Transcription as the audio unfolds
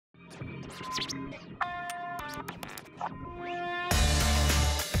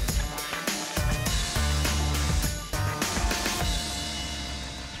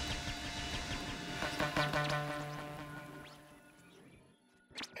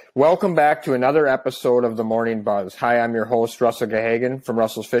Welcome back to another episode of the Morning Buzz. Hi, I'm your host, Russell Gahagan from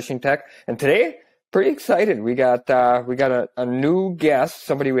Russell's Fishing Tech. And today, pretty excited. We got a new guest,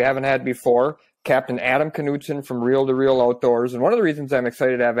 somebody we haven't had before, Captain Adam Knudsen from Reel to Reel Outdoors. And one of the reasons I'm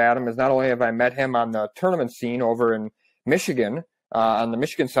excited to have Adam is not only have I met him on the tournament scene over in Michigan, on the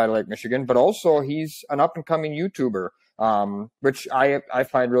Michigan side of Lake Michigan, but also he's an up-and-coming YouTuber, which I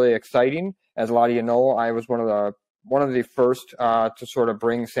find really exciting. As a lot of you know, I was one of the first to sort of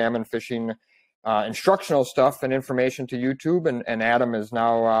bring salmon fishing instructional stuff and information to YouTube, and Adam is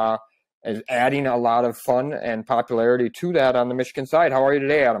now is adding a lot of fun and popularity to that on the Michigan side. How are you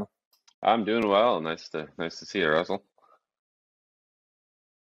today, Adam? I'm doing well. Nice to see you, Russell.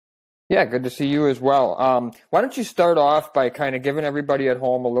 Yeah, good to see you as well. Why don't you start off by kind of giving everybody at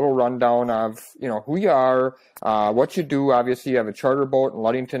home a little rundown of, who you are, what you do. Obviously, you have a charter boat in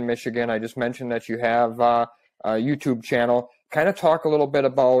Ludington, Michigan. I just mentioned that you have a YouTube channel. Kind of talk a little bit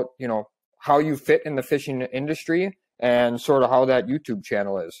about, how you fit in the fishing industry and sort of how that YouTube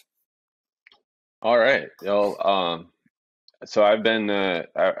channel is. All right. Well, so I've been,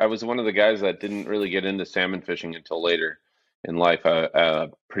 I was one of the guys that didn't really get into salmon fishing until later in life. A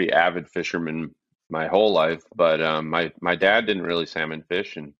pretty avid fisherman my whole life, but my dad didn't really salmon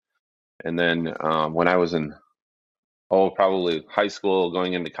fish, and then when I was in probably high school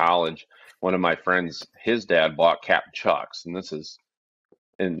going into college, one of my friends, his dad bought Capt Chucks, and this is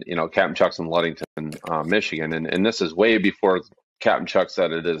Capt Chucks in Ludington, Michigan, and this is way before Capt Chucks that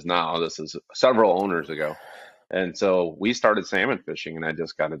it is now. This is several owners ago. And so we started salmon fishing, and I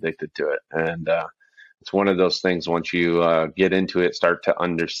just got addicted to it. And it's one of those things, once you get into it, start to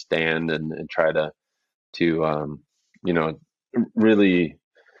understand and try to really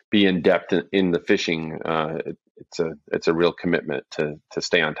be in depth in the fishing. It's a real commitment to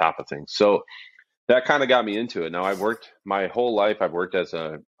stay on top of things. So that kind of got me into it. Now, I've worked my whole life. I've worked as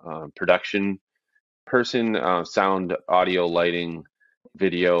a production person, sound, audio, lighting,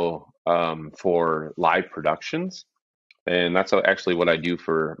 video, for live productions. And that's actually what I do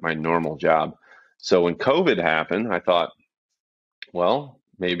for my normal job. So when COVID happened, I thought, well,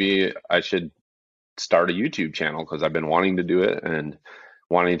 maybe I should start a YouTube channel, because I've been wanting to do it and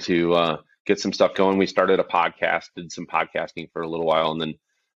wanting to get some stuff going. We started a podcast, did some podcasting for a little while, and then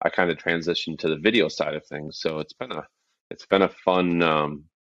I kind of transitioned to the video side of things. So it's been a fun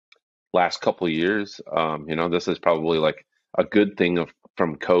last couple of years. This is probably like a good thing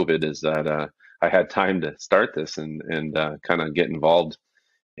from COVID, is that I had time to start this and kind of get involved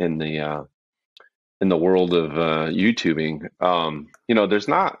in the world of YouTubing.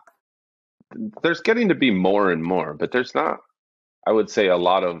 There's getting to be more and more, but there's not, I would say, a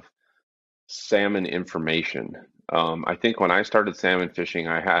lot of salmon information. I think when I started salmon fishing,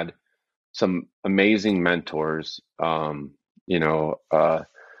 I had some amazing mentors. Doug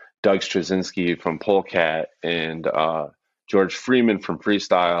Straczynski from Polecat, and George Freeman from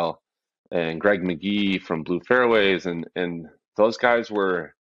Freestyle, and Greg McGee from Blue Fairways, and those guys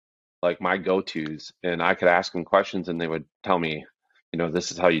were like my go-tos, and I could ask them questions and they would tell me,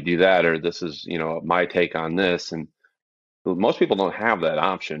 this is how you do that, or this is, my take on this. And most people don't have that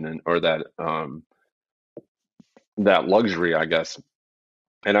option or that luxury, I guess.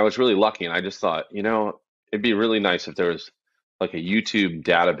 And I was really lucky, and I just thought, it'd be really nice if there was like a YouTube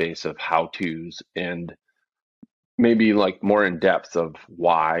database of how-tos, and maybe like more in depth of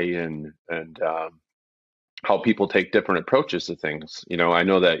why and how people take different approaches to things. I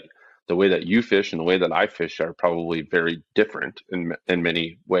know that the way that you fish and the way that I fish are probably very different in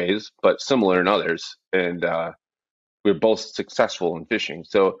many ways, but similar in others. And we're both successful in fishing.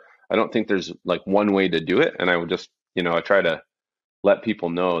 So I don't think there's like one way to do it. And I would just, I try to let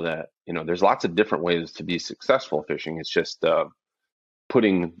people know that, there's lots of different ways to be successful fishing. It's just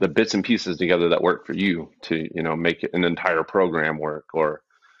putting the bits and pieces together that work for you to, make an entire program work, or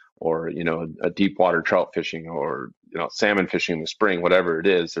a deep water trout fishing, or, salmon fishing in the spring, whatever it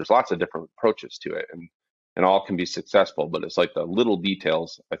is. There's lots of different approaches to it, and all can be successful, but it's like the little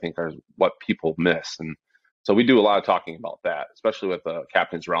details, I think, are what people miss. And so we do a lot of talking about that, especially with the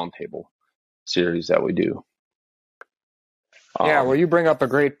Captain's Roundtable series that we do. Yeah, well, you bring up a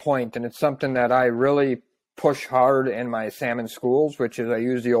great point, and it's something that I really push hard in my salmon schools, which is, I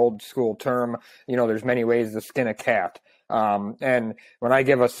use the old school term, there's many ways to skin a cat. And when I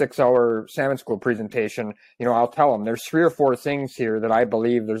give a 6-hour salmon school presentation, I'll tell them there's 3 or 4 things here that I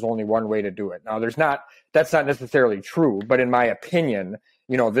believe there's only one way to do it. Now, that's not necessarily true, but in my opinion,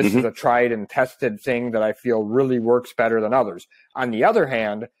 this is a tried and tested thing that I feel really works better than others. On the other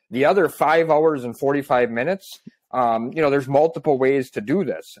hand, the other 5 hours and 45 minutes, there's multiple ways to do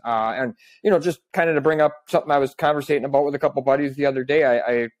this. And just kind of to bring up something I was conversating about with a couple buddies the other day,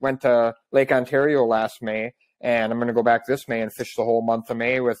 I went to Lake Ontario last May, and I'm going to go back this May and fish the whole month of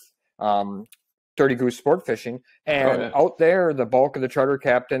May with Dirty Goose Sport Fishing. And out there, the bulk of the charter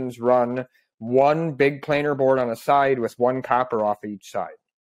captains run one big planer board on a side with one copper off each side.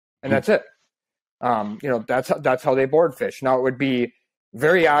 And that's it. That's how they board fish. Now, it would be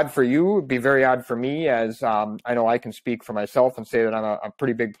very odd for you. It'd be very odd for me, as I know I can speak for myself and say that I'm a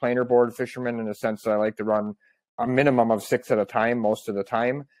pretty big planer board fisherman, in the sense that I like to run a minimum of 6 at a time most of the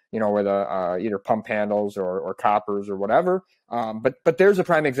time, with either pump handles or coppers or whatever. But there's a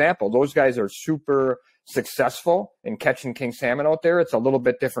prime example. Those guys are super successful in catching king salmon out there. It's a little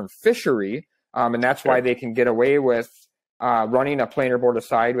bit different fishery, and that's why they can get away with running a planer board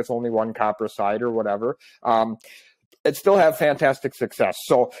aside with only one copper aside or whatever. It still have fantastic success.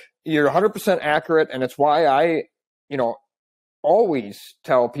 So you're 100% accurate, and it's why I, always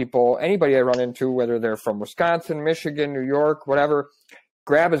tell people, anybody I run into, whether they're from Wisconsin, Michigan, New York, whatever,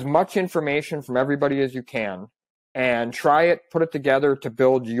 grab as much information from everybody as you can and try it, put it together to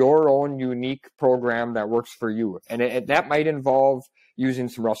build your own unique program that works for you. And that might involve using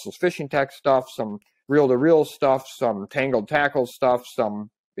some Russell's Fishing Tech stuff, some reel-to-reel stuff, some tangled tackle stuff, some,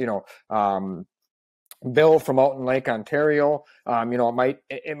 Bill from out in Lake Ontario.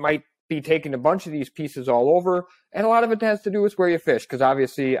 It might be taking a bunch of these pieces all over, and a lot of it has to do with where you fish, because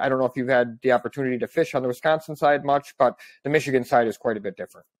obviously, I don't know if you've had the opportunity to fish on the Wisconsin side much, but the Michigan side is quite a bit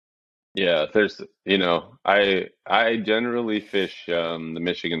different. Yeah, there's, I generally fish the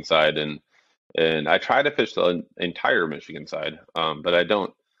Michigan side, and I try to fish the entire Michigan side, but I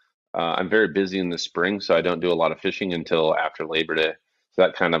don't. I'm very busy in the spring, so I don't do a lot of fishing until after Labor Day. So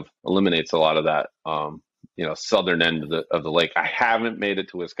that kind of eliminates a lot of that, southern end of the lake. I haven't made it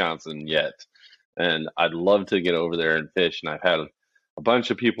to Wisconsin yet, and I'd love to get over there and fish. And I've had a bunch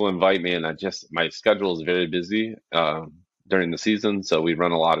of people invite me, and my schedule is very busy during the season. So we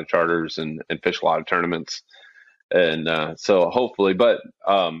run a lot of charters and fish a lot of tournaments, and so hopefully. But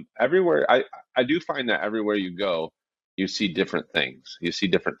everywhere, I do find that everywhere you go, you see different things. You see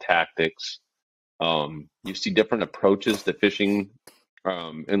different tactics. You see different approaches to fishing.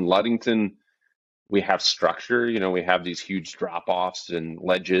 In Ludington, we have structure. We have these huge drop-offs and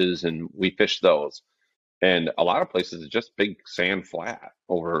ledges, and we fish those. And a lot of places it's just big sand flat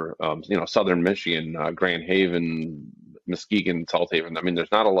over, southern Michigan, Grand Haven, Muskegon, South Haven. I mean,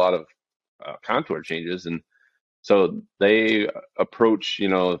 there's not a lot of contour changes, and so they approach,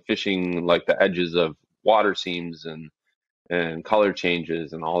 fishing like the edges of water seams and color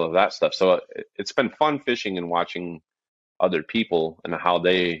changes and all of that stuff. So it's been fun fishing and watching other people and how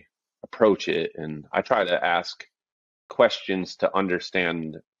they approach it. And I try to ask questions to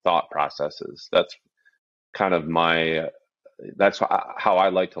understand thought processes. That's kind of that's how I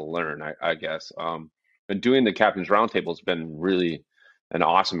like to learn, I guess. And doing the Captain's Roundtable has been really an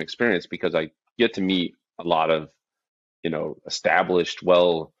awesome experience, because I get to meet a lot of, established,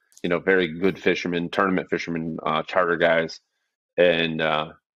 very good fishermen, tournament fishermen, charter guys, and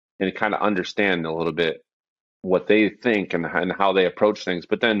kind of understand a little bit what they think and how they approach things.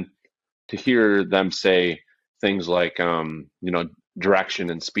 But then to hear them say things like, direction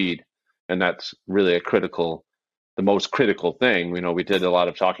and speed, and that's really the most critical thing. We did a lot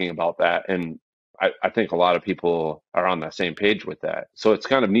of talking about that, and I think a lot of people are on the same page with that. So it's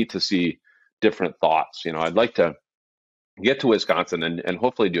kind of neat to see different thoughts. I'd like to get to Wisconsin and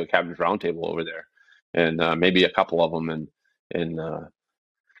hopefully do a Captain's Roundtable over there, and maybe a couple of them, and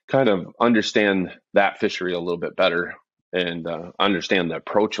kind of understand that fishery a little bit better, and understand the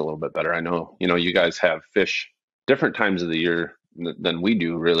approach a little bit better. I know, you guys have fish different times of the year than we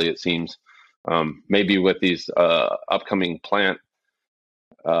do, really, it seems. Maybe with these upcoming plant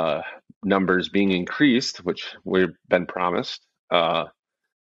numbers being increased, which we've been promised,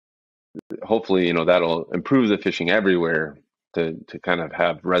 hopefully, that'll improve the fishing everywhere to kind of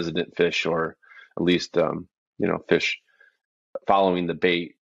have resident fish, or at least, fish following the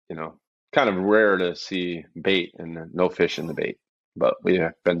bait. Kind of rare to see bait and no fish in the bait, but we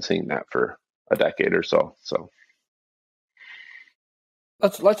have been seeing that for a decade or so. So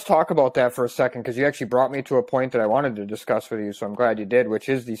let's talk about that for a second, because you actually brought me to a point that I wanted to discuss with you, so I'm glad you did, which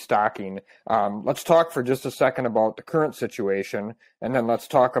is the stocking. Let's talk for just a second about the current situation, and then let's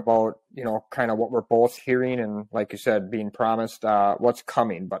talk about, kind of what we're both hearing and, like you said, being promised what's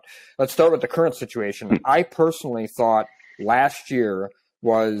coming. But let's start with the current situation. I personally thought last year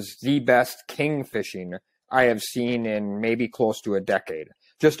was the best king fishing I have seen in maybe close to a decade.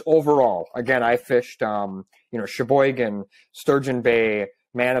 Just overall, again, I fished, Sheboygan, Sturgeon Bay,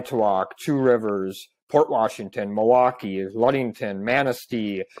 Manitowoc, Two Rivers, Port Washington, Milwaukee, Ludington,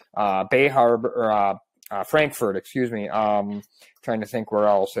 Manistee, Bay Harbor, Frankfurt, excuse me. Trying to think where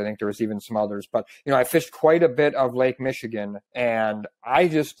else. I think there was even some others, but I fished quite a bit of Lake Michigan, and I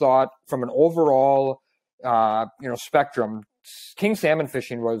just thought from an overall, spectrum, king salmon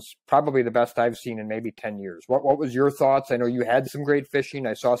fishing was probably the best I've seen in maybe 10 years. What was your thoughts? I know you had some great fishing.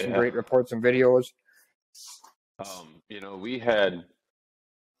 I saw some great reports and videos. We had,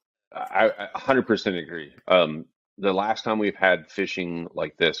 I 100% agree. The last time we've had fishing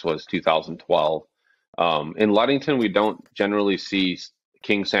like this was 2012. In Ludington, we don't generally see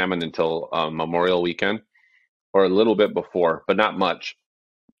king salmon until Memorial Weekend or a little bit before, but not much.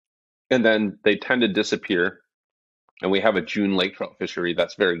 And then they tend to disappear. And we have a June lake trout fishery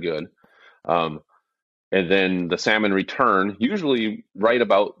that's very good. And then the salmon return usually right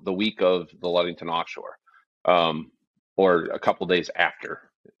about the week of the Ludington offshore, or a couple days after.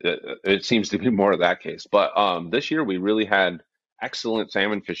 It seems to be more of that case. But this year we really had excellent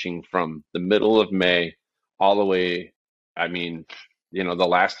salmon fishing from the middle of May all the way. I mean, the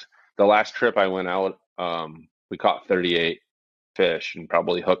last trip I went out, we caught 38 fish and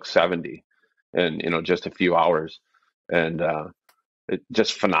probably hooked 70 in just a few hours. And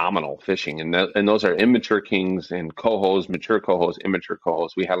just phenomenal fishing. And those are immature kings and cohos, mature cohos, immature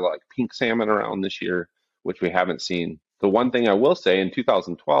cohos. We had like pink salmon around this year, which we haven't seen. The one thing I will say, in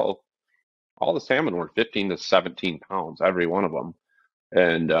 2012, all the salmon were 15 to 17 pounds, every one of them.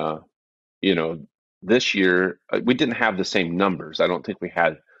 And, this year we didn't have the same numbers. I don't think we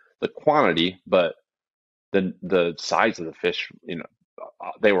had the quantity, but the size of the fish,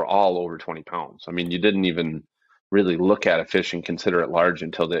 they were all over 20 pounds. I mean, you didn't even really look at a fish and consider it large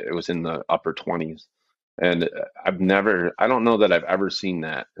until it was in the upper 20s. And I don't know that I've ever seen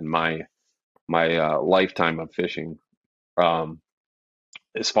that in my lifetime of fishing.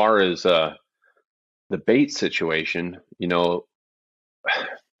 As far as the bait situation,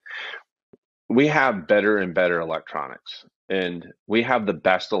 we have better and better electronics, and we have the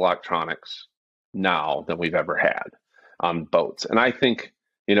best electronics now than we've ever had on boats. And I think,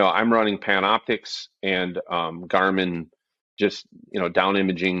 I'm running Panoptics and Garmin, just down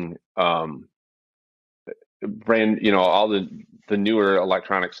imaging, all the newer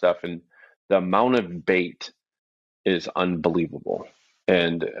electronic stuff, and the amount of bait is unbelievable.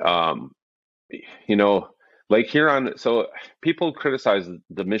 And Lake Huron. So people criticize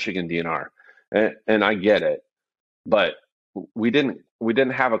the Michigan DNR, and I get it, but we didn't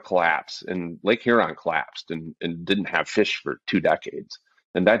have a collapse, and Lake Huron collapsed and didn't have fish for 2 decades.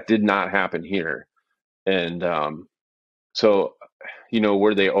 And that did not happen here. And so,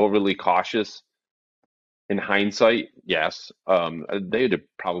 were they overly cautious in hindsight? Yes. They'd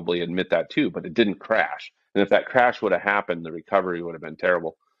probably admit that too, but it didn't crash. And if that crash would have happened, the recovery would have been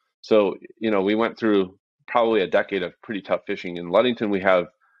terrible. So, we went through probably a decade of pretty tough fishing. In Ludington, we have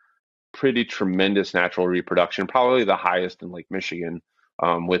pretty tremendous natural reproduction, probably the highest in Lake Michigan,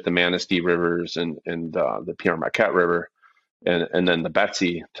 with the Manistee rivers and the Pierre Marquette River. And then the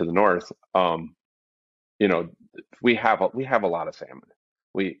Betsy to the north. We have a lot of salmon.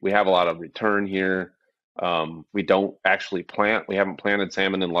 We have a lot of return here. We don't actually plant. We haven't planted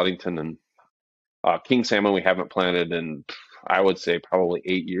salmon in Ludington, and king salmon we haven't planted in, I would say, probably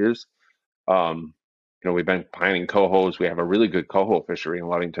 8 years. We've been planting cohos. We have a really good coho fishery in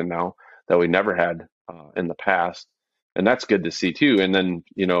Ludington now that we never had in the past, and that's good to see too. And then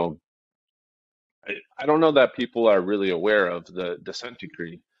I don't know that people are really aware of the descent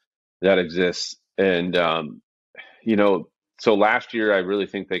degree that exists. And, so last year, I really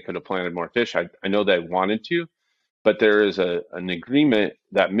think they could have planted more fish. I know they wanted to, but there is an agreement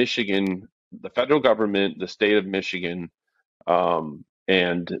that Michigan, the federal government, the state of Michigan, and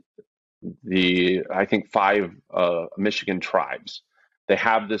I think 5 Michigan tribes, they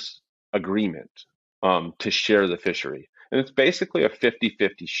have this agreement to share the fishery. And it's basically a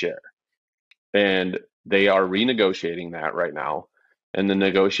 50-50 share. And they are renegotiating that right now. And the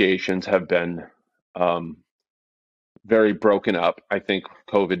negotiations have been very broken up. I think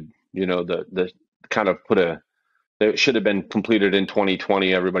COVID, the kind of it should have been completed in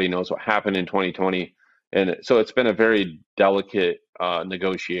 2020. Everybody knows what happened in 2020. And so it's been a very delicate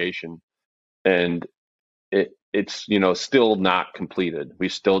negotiation. And it's still not completed. We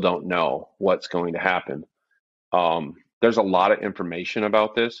still don't know what's going to happen. There's a lot of information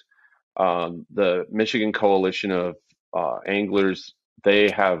about this. The Michigan Coalition of Anglers,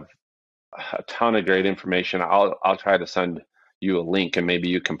 they have a ton of great information. I'll try to send you a link, and maybe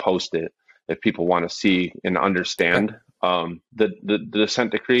you can post it. if people want to see and understand the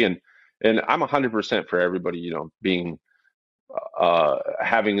descent decree. And I'm 100% for everybody, being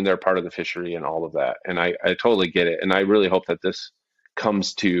having their part of the fishery and all of that. And I totally get it. And I really hope that this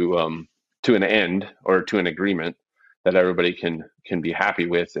comes to an end or to an agreement that everybody can be happy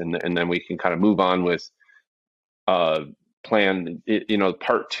with, and then we can kind of move on with plan,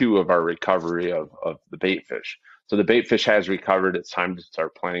 part two of our recovery of the bait fish. So the bait fish has recovered. It's time to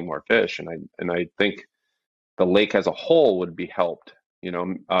start planting more fish, and I think the lake as a whole would be helped,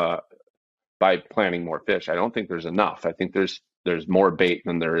 by planting more fish. I don't think there's enough. I think there's more bait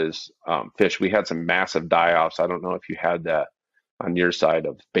than there is fish. We had some massive die-offs. I don't know if you had that on your side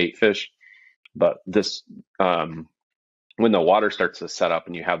of bait fish, but this when the water starts to set up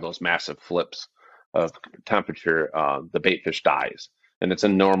and you have those massive flips of temperature, the bait fish dies, and it's a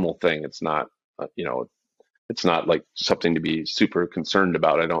normal thing. It's not, it's not like something to be super concerned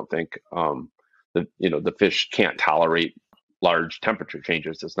about. I don't think the fish can't tolerate large temperature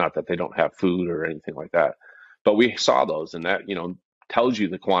changes. It's not that they don't have food or anything like that, but we saw those, and that tells you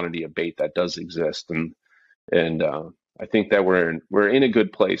the quantity of bait that does exist, and I think that we're in a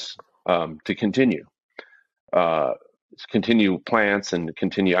good place to continue plants and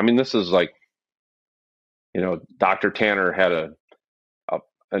continue. I mean, this is like, Dr. Tanner had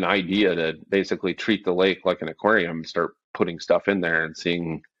an idea to basically treat the lake like an aquarium and start putting stuff in there and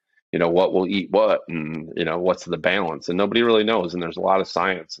seeing, what will eat what, and, what's the balance. And nobody really knows. And there's a lot of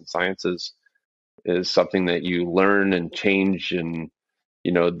science, and science is something that you learn and change. And,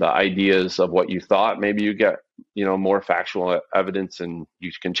 the ideas of what you thought, maybe you get, more factual evidence, and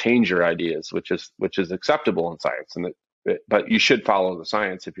you can change your ideas, which is acceptable in science. But you should follow the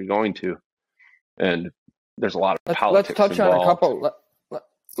science if you're going to. And there's a lot of politics involved.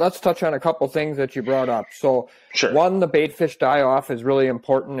 Let's touch on a couple things that you brought up. So, sure. One, the bait fish die-off is really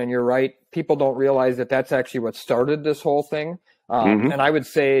important, and you're right. People don't realize that that's actually what started this whole thing. And I would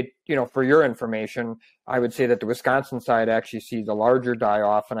say, for your information, I would say that the Wisconsin side actually sees a larger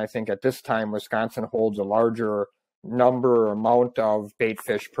die-off, and I think at this time Wisconsin holds a larger number or amount of bait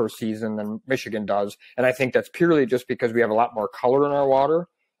fish per season than Michigan does. And I think that's purely just because we have a lot more color in our water.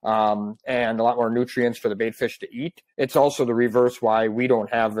 And a lot more nutrients for the bait fish to eat. It's also the reverse why we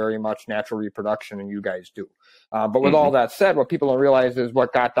don't have very much natural reproduction and you guys do. But with all that said, what people don't realize is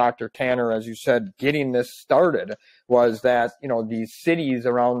what got Dr. Tanner, as you said, getting this started was that, these cities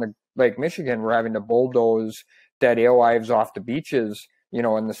around the Lake Michigan were having to bulldoze dead alewives off the beaches, in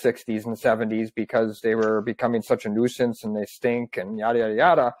the 60s and 70s because they were becoming such a nuisance and they stink and yada, yada,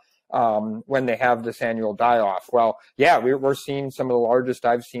 yada. When they have this annual die-off. Well, yeah, we're seeing some of the largest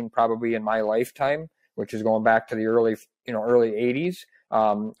I've seen probably in my lifetime, which is going back to the early 80s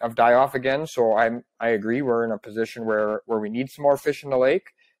of die-off again. So I agree. We're in a position where we need some more fish in the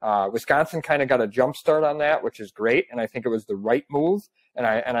lake. Wisconsin kind of got a jump start on that, which is great, and I think it was the right move. And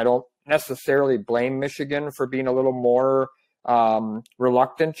I don't necessarily blame Michigan for being a little more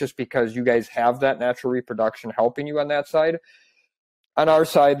reluctant, just because you guys have that natural reproduction helping you on that side. On our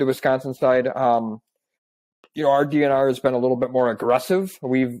side, the Wisconsin side, our DNR has been a little bit more aggressive.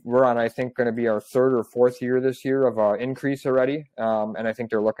 We're on, I think, going to be our third or fourth year this year of increase already, and I think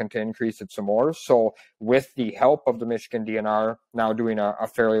they're looking to increase it some more. So with the help of the Michigan DNR now doing a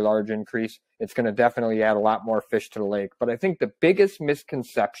fairly large increase, it's going to definitely add a lot more fish to the lake. But I think the biggest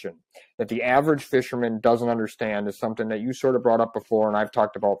misconception that the average fisherman doesn't understand is something that you sort of brought up before, and I've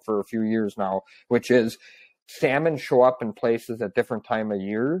talked about for a few years now, which is salmon show up in places at different time of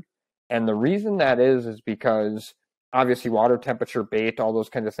year. And the reason that is because obviously water temperature, bait, all those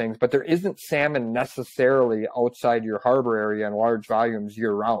kinds of things, but there isn't salmon necessarily outside your harbor area in large volumes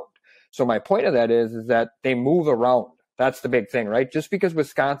year round. So my point of that is that they move around. That's the big thing, right? Just because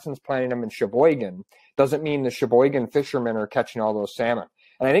Wisconsin's planting them in Sheboygan doesn't mean the Sheboygan fishermen are catching all those salmon.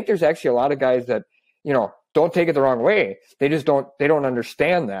 And I think there's actually a lot of guys that, don't take it the wrong way. They don't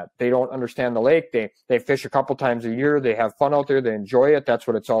understand that. They don't understand the lake. They fish a couple times a year. They have fun out there. They enjoy it. That's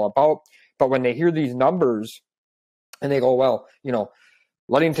what it's all about. But when they hear these numbers and they go, well,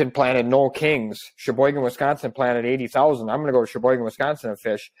 Ludington planted no kings. Sheboygan, Wisconsin planted 80,000. I'm going to go to Sheboygan, Wisconsin and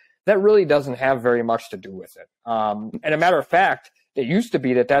fish. That really doesn't have very much to do with it. And a matter of fact, it used to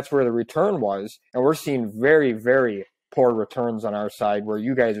be that's where the return was. And we're seeing very, very poor returns on our side, where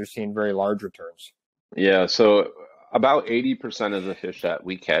you guys are seeing very large returns. Yeah, so about 80% of the fish that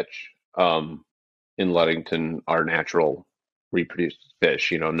we catch in Ludington are natural reproduced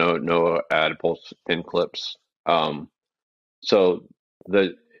fish, no adipose in clips. So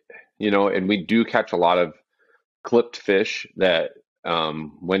and we do catch a lot of clipped fish that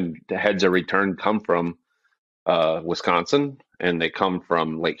when the heads are returned come from Wisconsin, and they come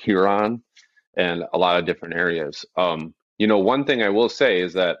from Lake Huron and a lot of different areas. One thing I will say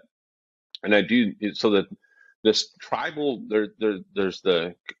is that, and I do, so that this tribal, there's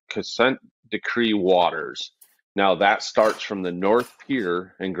the consent decree waters. Now that starts from the North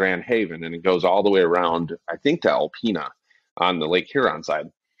Pier in Grand Haven, and it goes all the way around, I think, to Alpena on the Lake Huron side,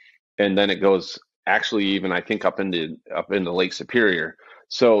 and then it goes actually even, I think, up into Lake Superior.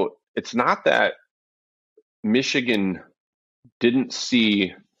 So it's not that Michigan didn't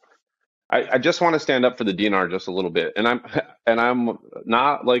see. I just want to stand up for the DNR just a little bit, and I'm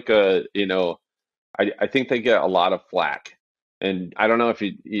not like I think they get a lot of flack, and I don't know if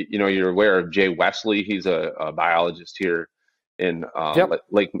you're aware of Jay Wesley. He's a biologist here in Yep.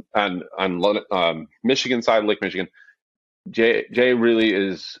 Lake on Michigan side of Lake Michigan. Jay really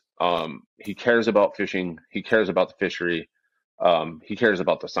is. He cares about fishing. He cares about the fishery. He cares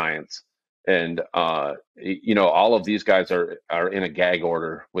about the science, and all of these guys are in a gag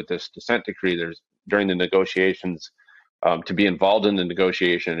order with this dissent decree. There's during the negotiations, to be involved in the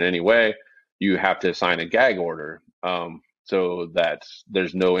negotiation in any way, you have to sign a gag order, so that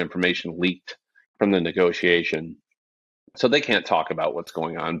there's no information leaked from the negotiation. So they can't talk about what's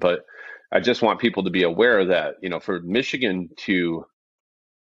going on, but I just want people to be aware that, for Michigan to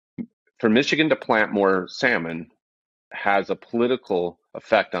plant more salmon has a political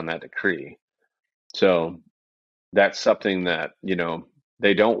effect on that decree. So that's something that,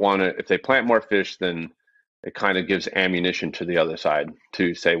 they don't want to, if they plant more fish, then it kind of gives ammunition to the other side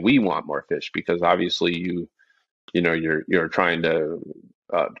to say, we want more fish, because obviously you're trying to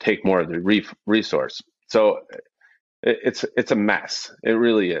take more of the resource. So it's a mess. It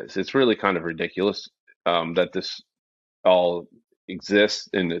really is. It's really kind of ridiculous, that this all exists,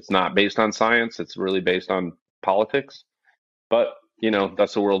 and it's not based on science. It's really based on politics. But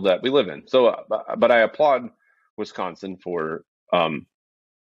that's the world that we live in. So, but I applaud Wisconsin for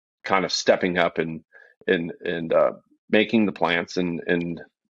kind of stepping up and making the plants and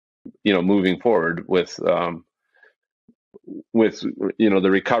moving forward with the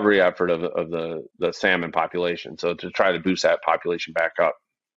recovery effort of the salmon population. So to try to boost that population back up.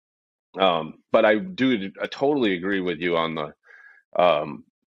 But I totally agree with you on the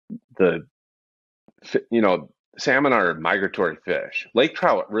salmon are migratory fish. Lake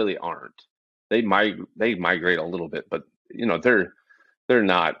trout really aren't. They migrate a little bit, but they're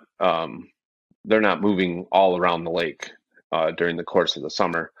not they're not moving all around the lake during the course of the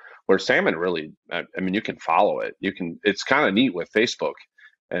summer. Where salmon really, I mean, you can follow it. It's kind of neat with Facebook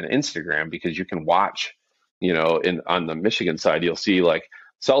and Instagram, because you can watch, on the Michigan side, you'll see like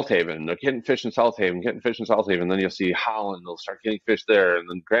Salthaven, they're getting fish in Salthaven, and then you'll see Holland, they'll start getting fish there, and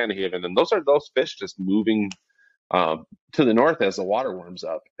then Grand Haven, and those fish just moving to the north as the water warms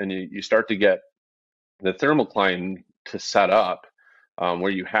up, and you start to get the thermocline to set up,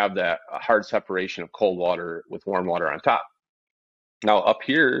 where you have that hard separation of cold water with warm water on top. Now, up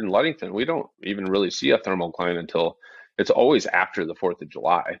here in Ludington, we don't even really see a thermocline until it's always after the 4th of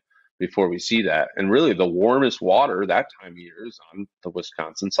July before we see that. And really, the warmest water that time of year is on the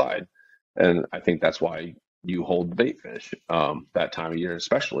Wisconsin side. And I think that's why you hold the bait fish that time of year,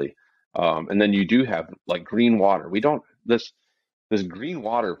 especially. And then you do have like green water. We don't, this green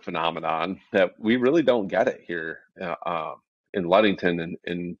water phenomenon that we really don't get it here in Ludington,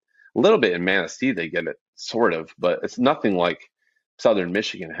 and a little bit in Manistee, they get it sort of, but it's nothing like Southern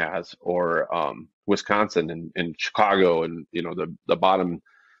Michigan has, or Wisconsin and Chicago, and the bottom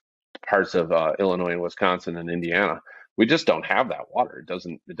parts of Illinois and Wisconsin and Indiana. We just don't have that water.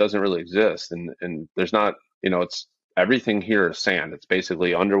 It doesn't really exist, and there's not, it's everything here is sand. It's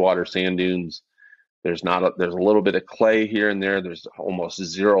basically underwater sand dunes. There's a little bit of clay here and there. There's almost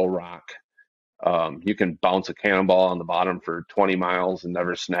zero rock. You can bounce a cannonball on the bottom for 20 miles and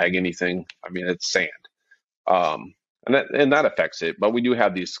never snag anything. I mean, it's sand. And that affects it. But we do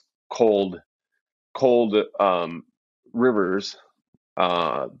have these cold rivers,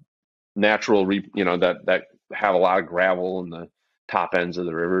 natural, that have a lot of gravel in the top ends of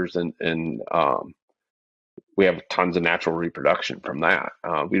the rivers, and we have tons of natural reproduction from that.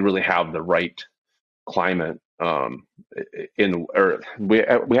 We really have the right climate, or we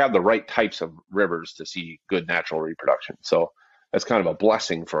have the right types of rivers to see good natural reproduction. So that's kind of a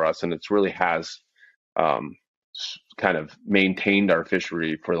blessing for us, and it's really has kind of maintained our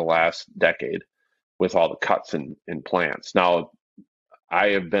fishery for the last decade with all the cuts in plants. Now, I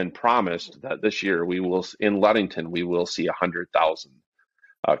have been promised that this year in Ludington, we will see 100,000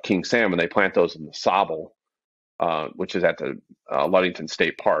 king salmon. They plant those in the Sobble, which is at the Ludington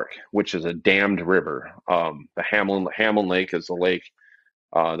State Park, which is a dammed river. The Hamlin Lake is the lake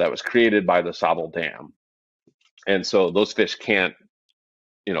that was created by the Sobble Dam. And so those fish can't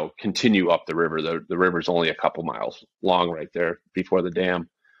continue up the river. The river's only a couple miles long right there before the dam,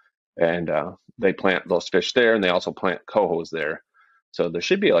 and they plant those fish there, and they also plant cohos there. So there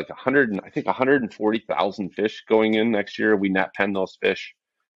should be like 140,000 fish going in next year. We net pen those fish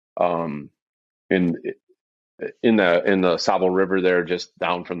um, in the Sable River there, just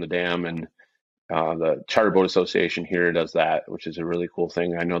down from the dam, and the Charter Boat Association here does that, which is a really cool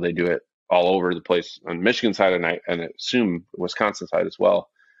thing. I know they do it all over the place on the Michigan side, and I assume Wisconsin side as well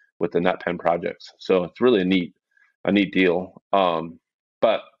with the net pen projects. So it's really a neat deal.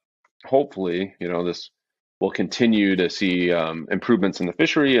 But hopefully, this will continue to see improvements in the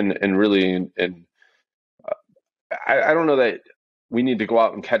fishery, and really, and I don't know that we need to go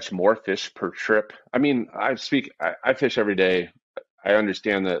out and catch more fish per trip. I mean, I fish every day. I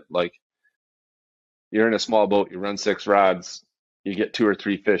understand that, like, you're in a small boat, you run 6 rods, you get 2 or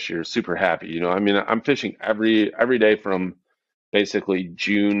 3 fish, you're super happy. I mean, I'm fishing every day from basically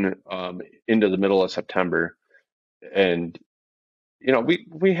June into the middle of September, and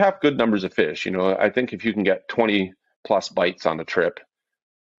we have good numbers of fish. I think if you can get 20 plus bites on a trip,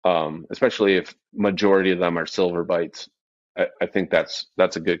 especially if majority of them are silver bites, I think that's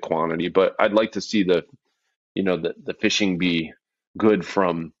a good quantity. But I'd like to see the fishing be good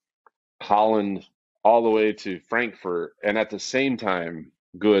from Holland all the way to Frankfurt, and at the same time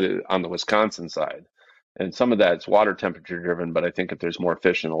good on the Wisconsin side. And some of that's water temperature driven, but I think if there's more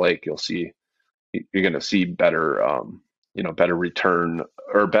fish in the lake, you're going to see better better return,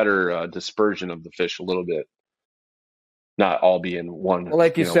 or better dispersion of the fish a little bit, not all be in one, well,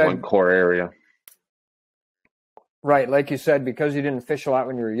 like you said, one core area. Right, like you said, because you didn't fish a lot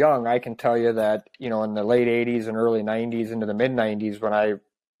when you were young, I can tell you that in the late 80s and early 90s into the mid 90s, when I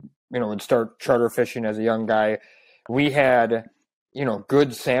would start charter fishing as a young guy, we had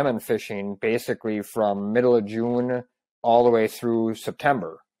good salmon fishing basically from middle of June all the way through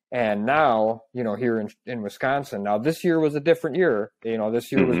September. And now, here in Wisconsin, now this year was a different year.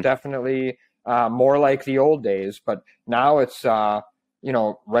 This year was definitely more like the old days, but now it's right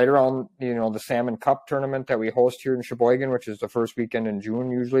around the Salmon Cup tournament that we host here in Sheboygan, which is the first weekend in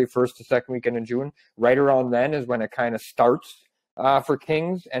June, usually first to second weekend in June. Right around then is when it kind of starts for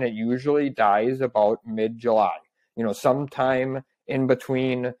kings, and it usually dies about mid-July. Sometime in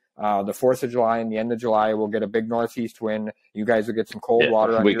between the 4th of July and the end of July, we'll get a big northeast wind. You guys will get some cold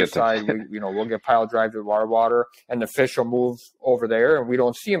water on your side. We'll get pile drive to water, and the fish will move over there, and we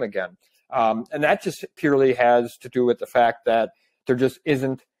don't see them again. And that just purely has to do with the fact that there just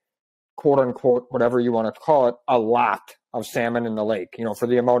isn't, quote unquote, whatever you want to call it, a lot of salmon in the lake, for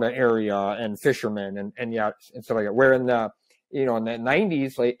the amount of area and fishermen and stuff like that. Where in the in the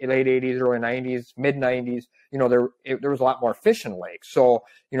 90s, late 80s, early 90s, mid 90s, there was a lot more fish in the lake. So,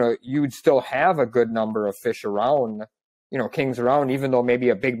 you'd still have a good number of fish around, kings around, even though maybe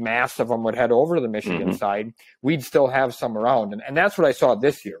a big mass of them would head over to the Michigan side, we'd still have some around. And that's what I saw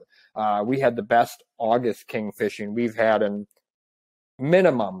this year. We had the best August king fishing we've had in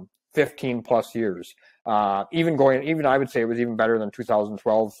minimum 15 plus years. Even I would say it was even better than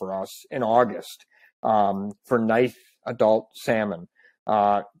 2012 for us in August for nice adult salmon.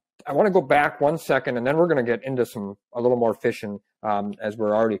 I want to go back 1 second, and then we're going to get into a little more fishing as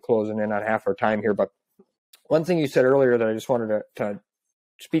we're already closing in on half our time here. But one thing you said earlier that I just wanted to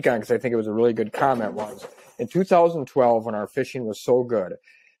speak on, because I think it was a really good comment, was in 2012 when our fishing was so good,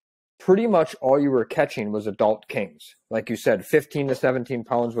 pretty much all you were catching was adult kings. Like you said, 15 to 17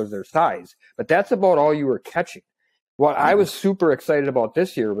 pounds was their size, but that's about all you were catching. What I was super excited about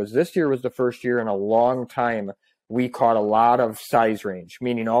this year was the first year in a long time we caught a lot of size range,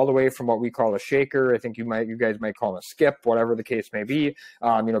 meaning all the way from what we call a shaker. I think you guys might call them a skip, whatever the case may be.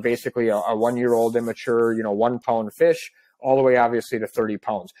 Basically a 1-year-old immature, 1 pound fish, all the way obviously to 30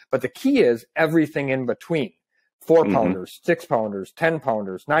 pounds. But the key is everything in between. 4 pounders, 6 pounders, 10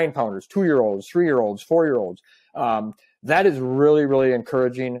 pounders, 9 pounders, 2-year-olds, 3-year-olds, 4-year-olds. That is really, really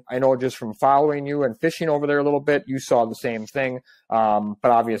encouraging. I know just from following you and fishing over there a little bit, you saw the same thing. But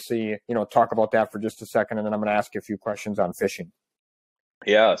obviously, talk about that for just a second, and then I'm going to ask you a few questions on fishing.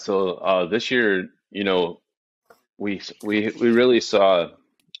 Yeah. So this year, we really saw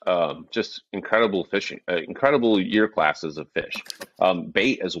just incredible fishing, incredible year classes of fish,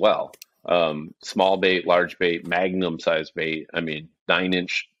 bait as well. Small bait, large bait, magnum size bait. I mean,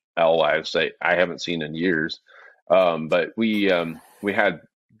 9-inch alewives I haven't seen in years. But we had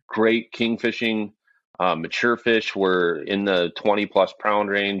great king fishing. Mature fish were in the 20 plus pound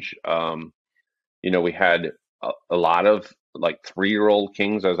range. We had a lot of like 3-year-old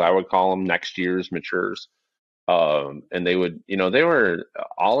kings, as I would call them, next year's matures. And they were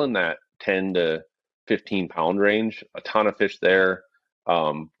all in that 10 to 15 pound range, a ton of fish there.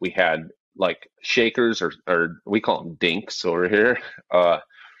 We had like shakers, or we call them dinks over here.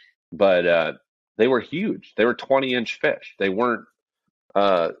 But they were huge. They were 20-inch fish. They weren't,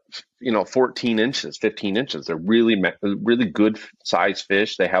 14 inches, 15 inches. They're really good size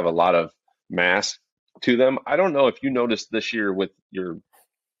fish. They have a lot of mass to them. I don't know if you noticed this year with your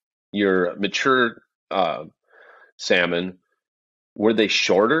mature salmon, were they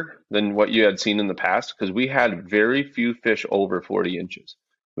shorter than what you had seen in the past? Because we had very few fish over 40 inches,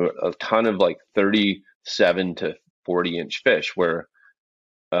 a ton of like 37 to 40-inch fish, where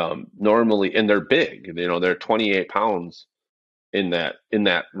normally, and they're big, they're 28 pounds in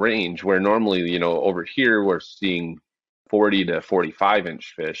that range, where normally, over here we're seeing 40 to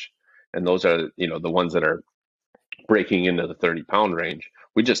 45-inch fish, and those are, the ones that are breaking into the 30-pound range.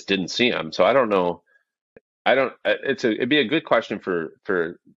 We just didn't see them. So I don't know. I don't. It'd be a good question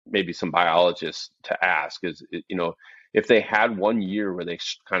for maybe some biologists to ask. If they had one year where they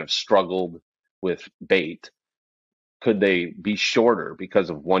kind of struggled with bait, could they be shorter because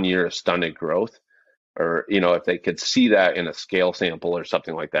of one year of stunted growth? Or if they could see that in a scale sample or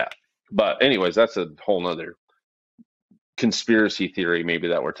something like that. But anyways, that's a whole nother conspiracy theory maybe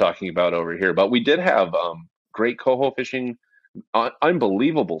that we're talking about over here. But we did have great coho fishing,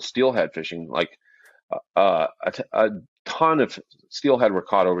 unbelievable steelhead fishing. Like a ton of steelhead were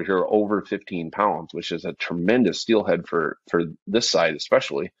caught over here, over 15 pounds, which is a tremendous steelhead for this side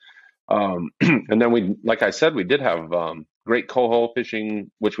especially. And then like I said, we did have great coho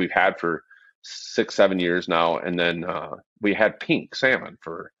fishing, which we've had for 6-7 years now. And then we had pink salmon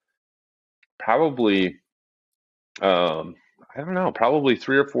for probably, I don't know, probably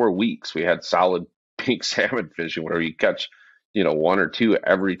 3 or 4 weeks. We had solid pink salmon fishing where you catch, one or two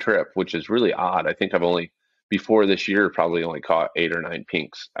every trip, which is really odd. I think before this year, probably only caught 8 or 9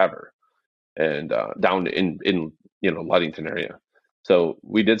 pinks ever, and down in Ludington area. So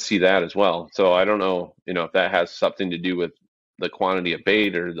we did see that as well. So I don't know, if that has something to do with the quantity of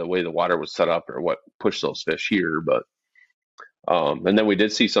bait or the way the water was set up or what pushed those fish here. But and then we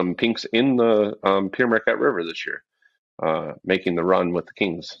did see some pinks in the Pere Marquette River this year, making the run with the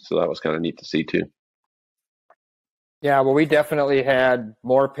Kings. So that was kind of neat to see too. Yeah, well, we definitely had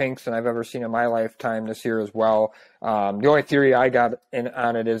more pinks than I've ever seen in my lifetime this year as well. The only theory I got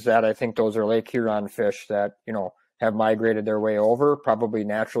on it is that I think those are Lake Huron fish that, have migrated their way over, probably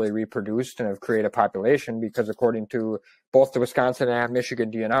naturally reproduced and have created a population, because according to both the Wisconsin and Michigan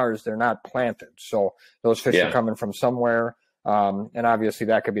DNRs, they're not planted. So those fish are coming from somewhere. And obviously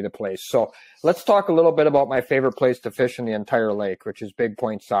that could be the place. So let's talk a little bit about my favorite place to fish in the entire lake, which is Big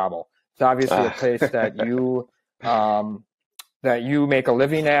Point Sable. It's obviously a place that you make a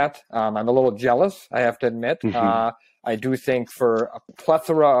living at. I'm a little jealous, I have to admit. I do think for a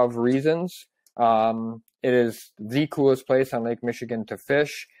plethora of reasons, it is the coolest place on Lake Michigan to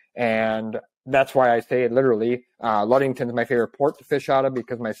fish. And that's why I say it literally. Ludington is my favorite port to fish out of,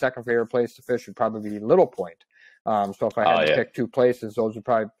 because my second favorite place to fish would probably be Little Point. So if I had to pick two places, those would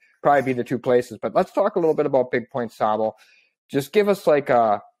probably be the two places. But let's talk a little bit about Big Point Sable. Just give us like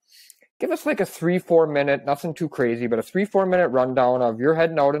a 3-4 minute, nothing too crazy, but a 3-4 minute rundown of you're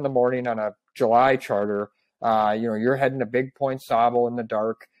heading out in the morning on a July charter. You're heading to Big Point Sable in the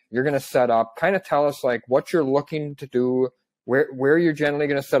dark. You're going to set up. Kind of tell us like what you're looking to do, where you're generally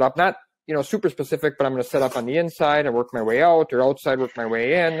going to set up. Not super specific, but I'm going to set up on the inside and work my way out, or outside work my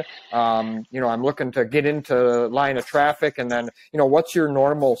way in. I'm looking to get into line of traffic, and then what's your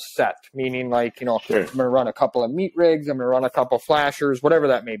normal set? Meaning like sure. I'm going to run a couple of meat rigs. I'm going to run a couple of flashers, whatever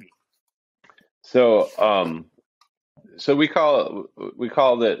that may be. So, we call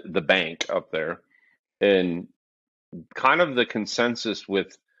it the bank up there, and kind of the consensus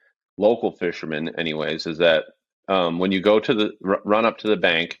with local fishermen, anyways, is that when you go to run up to the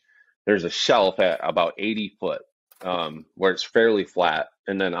bank, there's a shelf at about 80 foot, where it's fairly flat,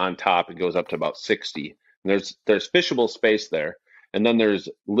 and then on top it goes up to about 60. And there's fishable space there. And then there's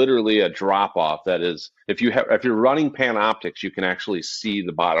literally a drop off that is, if you're running Panoptics, you can actually see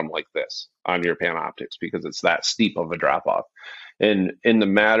the bottom like this on your Panoptics, because it's that steep of a drop off. And in the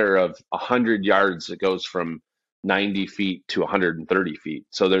matter of 100 yards, it goes from 90 feet to 130 feet.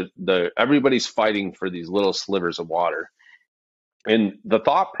 So everybody's fighting for these little slivers of water. And the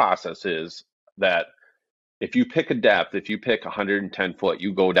thought process is that if you pick a depth, if you pick 110 foot,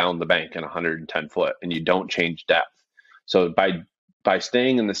 you go down the bank in 110 foot and you don't change depth. So by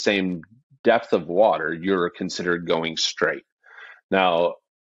staying in the same depth of water, you're considered going straight. Now,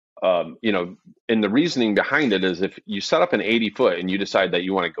 and the reasoning behind it is if you set up an 80 foot and you decide that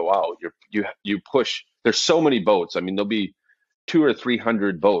you want to go out, you push. There's so many boats. I mean, there'll be two or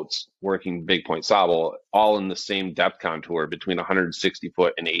 300 boats working Big Point Sable, all in the same depth contour between 160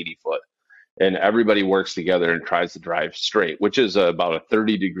 foot and 80 foot. And everybody works together and tries to drive straight, which is about a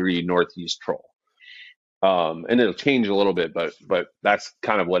 30-degree northeast troll. And it'll change a little bit, but that's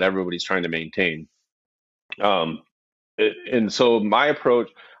kind of what everybody's trying to maintain. And so my approach,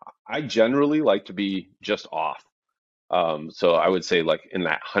 I generally like to be just off. So I would say like in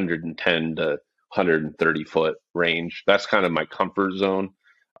that 110 to 130 foot range. That's kind of my comfort zone.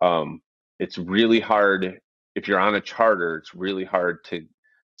 It's really hard if you're on a charter. It's really hard to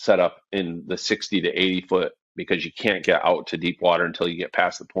set up in the 60 to 80 foot because you can't get out to deep water until you get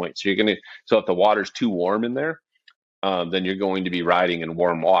past the point. So if the water's too warm in there, then you're going to be riding in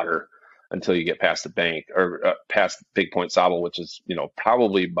warm water until you get past the bank or past Big Point Sable, which is,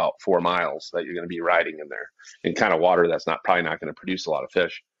 probably about 4 miles that you're going to be riding in there in kind of water that's probably not going to produce a lot of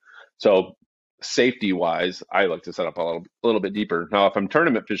fish. So safety wise, I like to set up a little bit deeper. Now, if I'm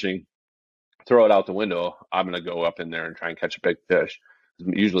tournament fishing, throw it out the window, I'm going to go up in there and try and catch a big fish.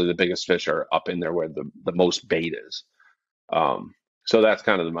 Usually the biggest fish are up in there where the most bait is. So that's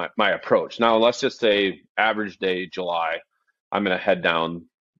kind of my approach. Now, let's just say average day, July, I'm going to head down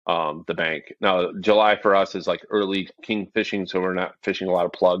the bank. Now, July for us is like early king fishing, so we're not fishing a lot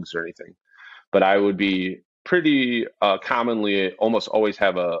of plugs or anything. But I would be pretty commonly almost always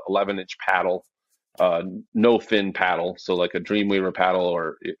have a 11-inch paddle, no fin paddle, so like a Dreamweaver paddle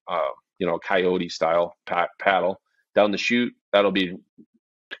or a Coyote style paddle down the chute. That'll be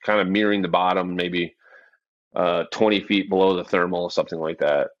kind of mirroring the bottom, maybe 20 feet below the thermal, something like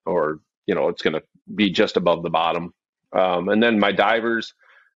that, or it's going to be just above the bottom. And then my divers,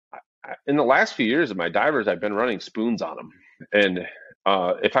 in the last few years of my divers, I've been running spoons on them. And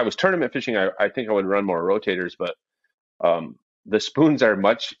if I was tournament fishing, I think I would run more rotators, but the spoons are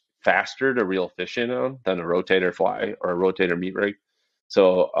much faster to reel fish in on than a rotator fly or a rotator meat rig.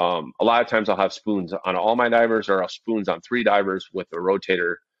 So a lot of times I'll have spoons on all my divers, or I'll spoons on 3 divers with a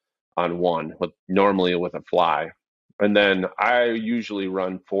rotator on 1, normally with a fly. And then I usually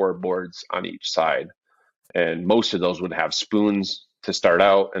run 4 boards on each side. And most of those would have spoons to start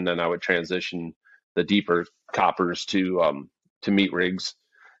out, and then I would transition the deeper coppers to meat rigs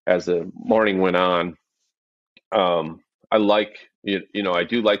as the morning went on. I like, I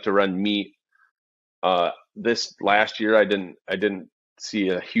do like to run meat. This last year, I didn't see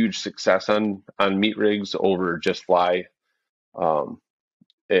a huge success on meat rigs over just fly.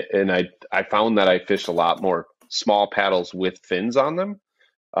 And I found that I fished a lot more small paddles with fins on them.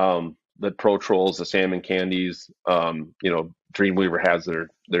 The Pro Trolls, the Salmon Candies, Dreamweaver has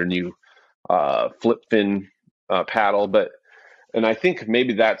their new flip fin paddle, and I think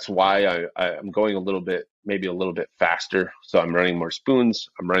maybe that's why I'm going a little bit faster. So I'm running more spoons.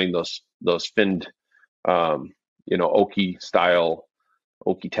 I'm running those finned, Oki style,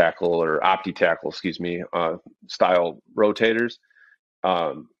 Oki tackle or Opti tackle, excuse me, style rotators.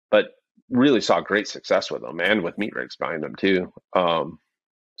 But really saw great success with them and with meat rigs behind them too.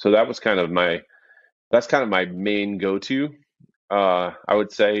 So that was kind of my main go-to. I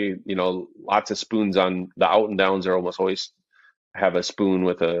would say, lots of spoons on the out and downs are almost always have a spoon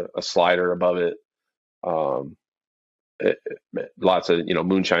with a slider above it. Lots of,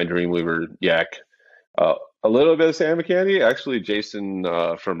 Moonshine, Dreamweaver, Yak, a little bit of Salmon Candy. Actually, Jason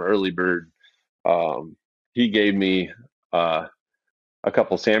from Early Bird, he gave me a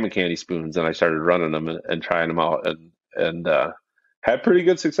couple Salmon Candy spoons, and I started running them and trying them out, and had pretty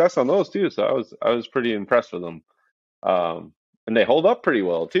good success on those too. So I was pretty impressed with them, and they hold up pretty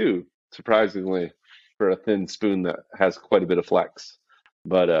well too, surprisingly, for a thin spoon that has quite a bit of flex.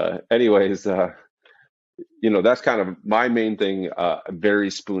 But anyways, that's kind of my main thing.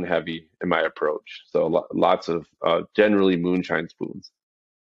 Very spoon heavy in my approach, so lots of generally Moonshine spoons.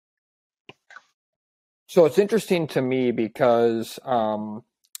 So it's interesting to me because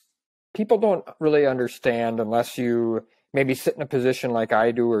people don't really understand unless you maybe sit in a position like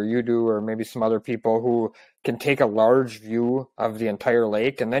I do or you do, or maybe some other people who can take a large view of the entire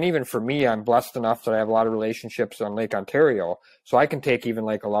lake. And then even for me, I'm blessed enough that I have a lot of relationships on Lake Ontario. So I can take even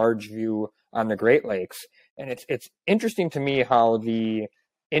like a large view on the Great Lakes. And it's interesting to me how the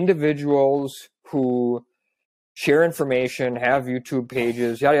individuals who share information, have YouTube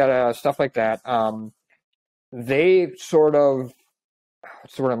pages, yada, yada, stuff like that, they sort of,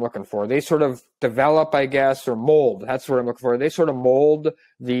 what's the word I'm looking for? They sort of develop, I guess, or mold. That's what I'm looking for. They sort of mold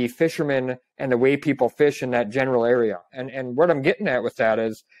the fishermen and the way people fish in that general area. And what I'm getting at with that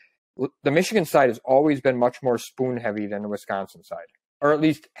is the Michigan side has always been much more spoon heavy than the Wisconsin side, or at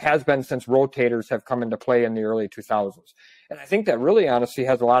least has been since rotators have come into play in the early 2000s. And I think that really honestly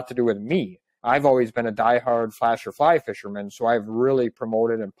has a lot to do with me. I've always been a diehard flasher fly fisherman, so I've really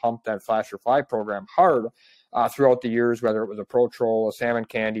promoted and pumped that flasher fly program hard throughout the years, whether it was a Pro Troll, a Salmon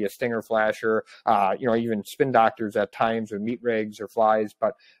Candy, a Stinger Flasher, even Spin Doctors at times with meat rigs or flies.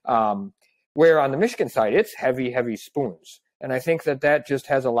 But where on the Michigan side, it's heavy, heavy spoons. And I think that just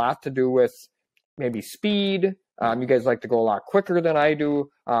has a lot to do with maybe speed. You guys like to go a lot quicker than I do.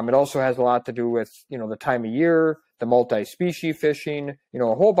 It also has a lot to do with, the time of year, the multi-species fishing, a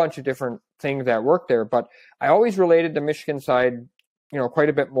whole bunch of different things that work there. But I always related the Michigan side, quite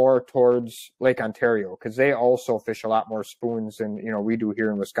a bit more towards Lake Ontario, because they also fish a lot more spoons than, we do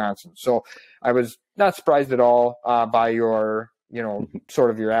here in Wisconsin. So I was not surprised at all by your, sort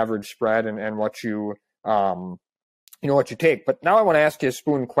of your average spread and what you, what you take. But now I want to ask you a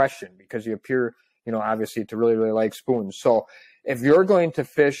spoon question, because you appear, obviously to really, really like spoons. So if you're going to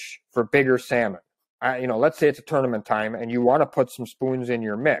fish for bigger salmon, let's say it's a tournament time and you want to put some spoons in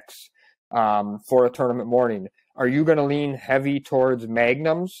your mix for a tournament morning, are you going to lean heavy towards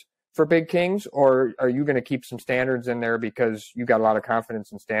magnums for big kings, or are you going to keep some standards in there because you got a lot of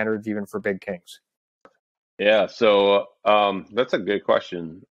confidence in standards even for big kings? Yeah, so that's a good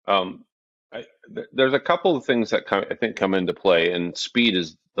question. There's a couple of things that I think come into play, and speed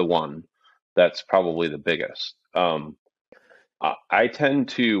is the one that's probably the biggest. I tend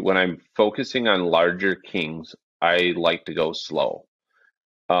to, when I'm focusing on larger kings, I like to go slow.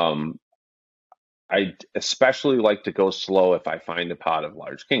 I especially like to go slow if I find a pot of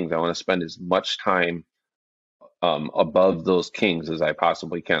large kings. I want to spend as much time above those kings as I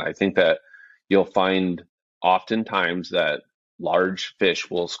possibly can. I think that you'll find oftentimes that large fish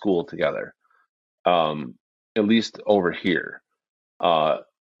will school together, at least over here. The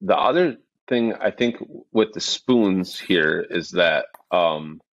other thing I think with the spoons here is that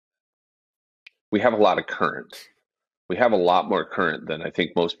we have a lot of current. We have a lot more current than I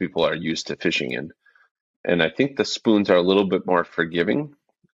think most people are used to fishing in. And I think the spoons are a little bit more forgiving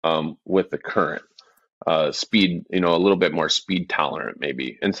with the current speed, a little bit more speed tolerant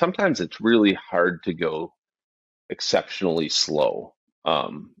maybe. And sometimes it's really hard to go exceptionally slow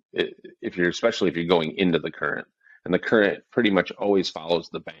especially if you're going into the current. And the current pretty much always follows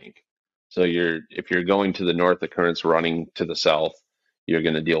the bank. So if you're going to the north, the current's running to the south, you're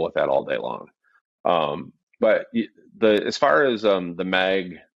going to deal with that all day long. But as far as the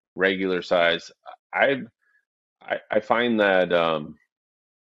mag regular size, I find that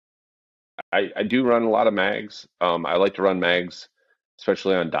I do run a lot of mags. I like to run mags,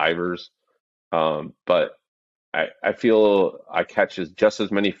 especially on divers. But I feel I catch just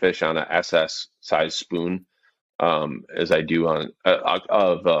as many fish on a SS size spoon as I do on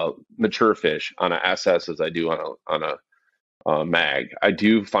of mature fish on a SS as I do on a mag. I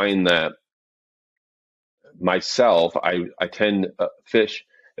do find that myself, I tend fish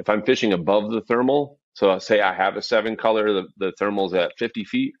if I'm fishing above the thermal. So say I have a 7-color, the thermal's at 50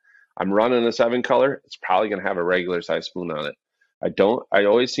 feet. I'm running a 7-color. It's probably going to have a regular size spoon on it. I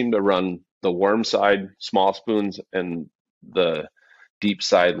always seem to run the warm side small spoons and the deep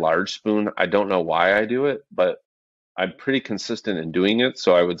side large spoon. I don't know why I do it, but I'm pretty consistent in doing it.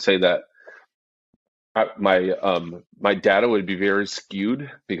 So I would say that my data would be very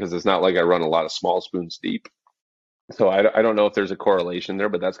skewed because it's not like I run a lot of small spoons deep. So I don't know if there's a correlation there,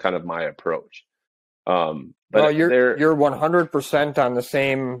 but that's kind of my approach. But well, you're 100% on the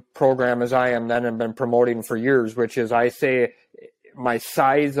same program as I am then and been promoting for years, which is I say my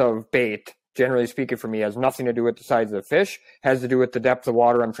size of bait, generally speaking for me, has nothing to do with the size of the fish, has to do with the depth of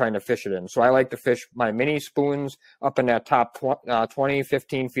water I'm trying to fish it in. So I like to fish my mini spoons up in that top 20,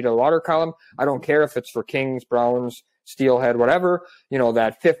 15 feet of the water column. I don't care if it's for kings, browns, steelhead, whatever,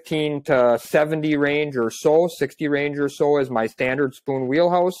 that 15 to 70 range or so, 60 range or so is my standard spoon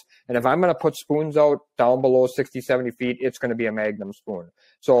wheelhouse. And if I'm going to put spoons out down below 60, 70 feet, it's going to be a Magnum spoon.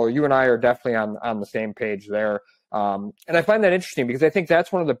 So you and I are definitely on the same page there. And I find that interesting because I think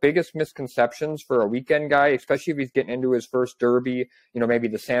that's one of the biggest misconceptions for a weekend guy, especially if he's getting into his first derby, maybe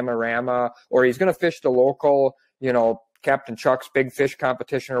the Samarama, or he's going to fish the local, Captain Chuck's big fish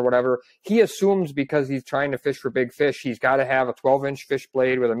competition or whatever. He assumes because he's trying to fish for big fish, he's got to have a 12-inch fish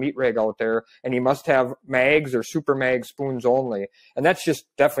blade with a meat rig out there, and he must have mags or super mag spoons only. And that's just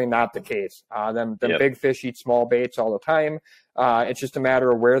definitely not the case. Them Yep. Big fish eat small baits all the time. It's just a matter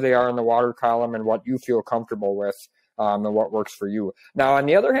of where they are in the water column and what you feel comfortable with. And what works for you. Now, on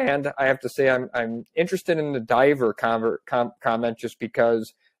the other hand, I have to say I'm interested in the diver comment just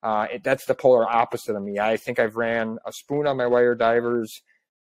because that's the polar opposite of me. I think I've ran a spoon on my wire divers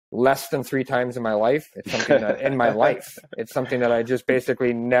less than 3 times in my life. It's something that in my life, it's something that I just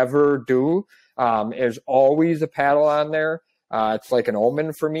basically never do. There's always a paddle on there. It's like an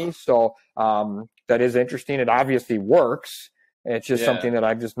omen for me. So that is interesting. It obviously works. It's just Yeah. something that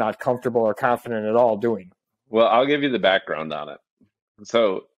I'm just not comfortable or confident at all doing. Well, I'll give you the background on it.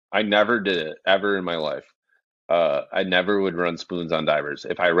 So I never did it ever in my life. I never would run spoons on divers.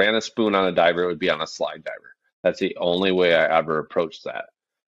 If I ran a spoon on a diver, it would be on a slide diver. That's the only way I ever approached that.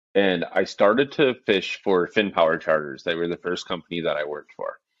 And I started to fish for Fin Power Charters. They were the first company that I worked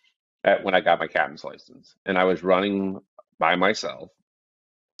for when I got my captain's license. And I was running by myself,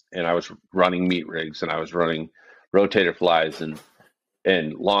 and I was running meat rigs, and I was running rotator flies and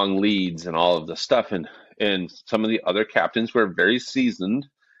long leads and all of the stuff. And some of the other captains were very seasoned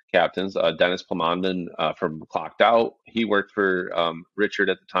captains. Dennis Plamondon from Clocked Out. He worked for Richard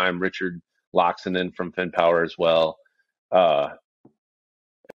at the time, Richard Loxonen from Fin Power as well. Uh,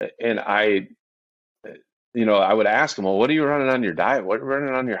 and I would ask them, well, what are you running on your dive? What are you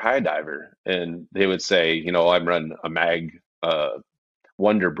running on your high diver? And they would say, I'm running a mag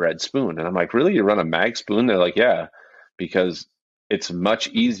Wonder Bread spoon. And I'm like, really? You run a mag spoon? They're like, yeah, because it's much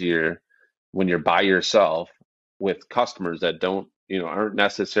easier when you're by yourself with customers that aren't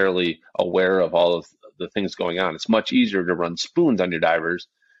necessarily aware of all of the things going on. It's much easier to run spoons on your divers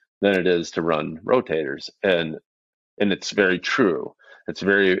than it is to run rotators. And it's very true.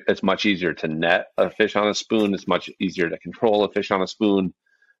 It's much easier to net a fish on a spoon. It's much easier to control a fish on a spoon.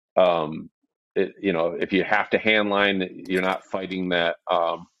 If you have to hand line, you're not fighting that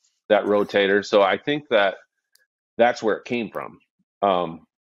rotator. So I think that's where it came from.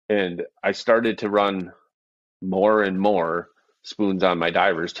 And I started to run more and more spoons on my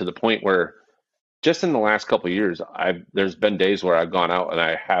divers to the point where just in the last couple of years, there's been days where I've gone out and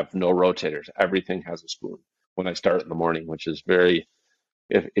I have no rotators. Everything has a spoon when I start in the morning, which is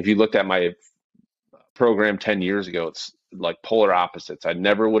if you looked at my program 10 years ago, it's like polar opposites. I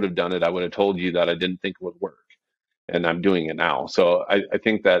never would have done it. I would have told you that I didn't think it would work, and I'm doing it now. So I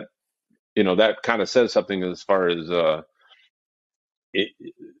think that, that kind of says something as far as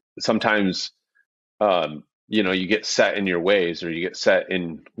sometimes, you get set in your ways, or you get set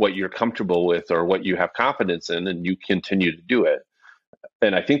in what you're comfortable with or what you have confidence in, and you continue to do it.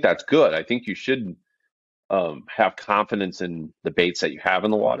 And I think that's good. I think you should have confidence in the baits that you have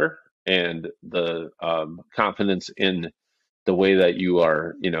in the water, and the confidence in the way that you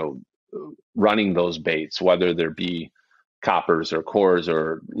are, running those baits, whether there be coppers or cores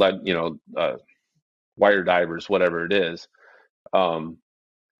or wire divers, whatever it is.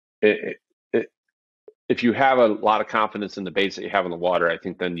 It, it, if you have a lot of confidence in the baits that you have in the water, I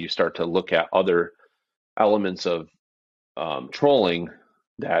think then you start to look at other elements of trolling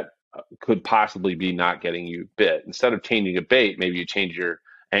that could possibly be not getting you bit. Instead of changing a bait, maybe you change your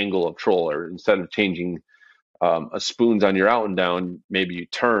angle of troll, or instead of changing a spoons on your out and down, maybe you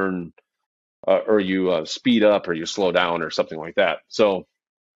turn or you speed up, or you slow down, or something like that. So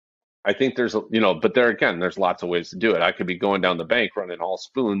I think but there again, there's lots of ways to do it. I could be going down the bank running all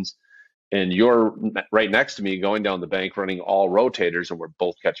spoons, and you're right next to me going down the bank running all rotators, and we're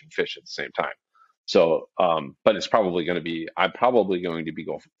both catching fish at the same time. So, but I'm probably going to be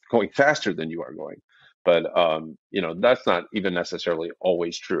going faster than you are going. But, that's not even necessarily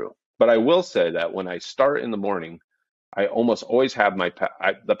always true. But I will say that when I start in the morning, I almost always have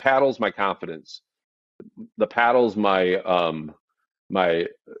the paddles, my confidence, the paddles, my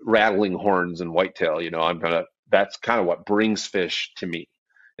rattling horns and whitetail. That's kind of what brings fish to me,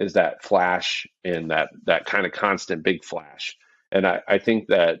 is that flash and that kind of constant big flash. And I think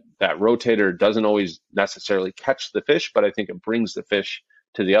that rotator doesn't always necessarily catch the fish, but I think it brings the fish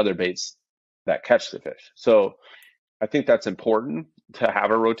to the other baits that catch the fish. So I think that's important to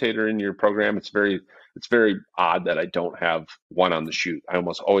have a rotator in your program. It's very odd that I don't have one on the chute. I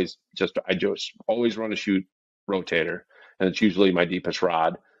just always run a chute rotator, and it's usually my deepest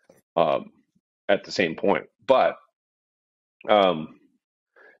rod at the same point. But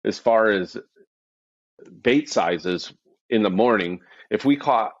as far as bait sizes in the morning, if we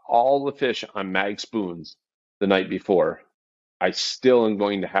caught all the fish on mag spoons the night before, I still am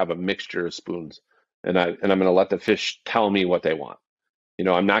going to have a mixture of spoons, and I'm going to let the fish tell me what they want.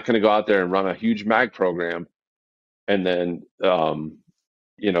 I'm not going to go out there and run a huge mag program, and then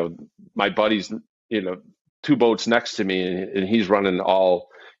my buddy's two boats next to me, and he's running all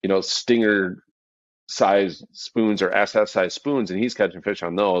stinger size spoons or SS size spoons, and he's catching fish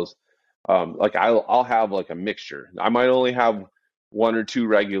on those. I'll have like a mixture. I might only have one or two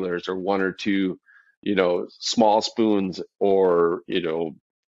regulars, or one or two, small spoons, or,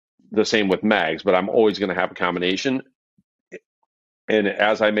 the same with mags, but I'm always going to have a combination. And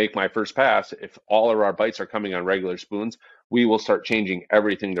as I make my first pass, if all of our bites are coming on regular spoons, we will start changing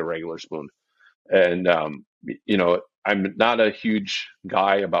everything to regular spoon. And I'm not a huge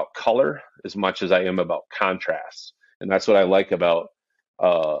guy about color as much as I am about contrast. And that's what I like about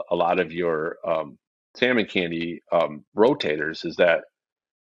a lot of your salmon candy rotators is that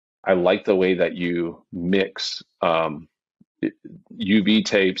I like the way that you mix UV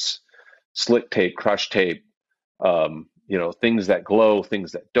tapes, slick tape, crush tape, things that glow,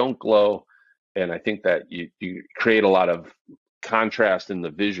 things that don't glow. And I think that you create a lot of contrast in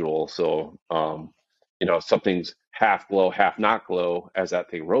the visual. So, something's half glow, half not glow. As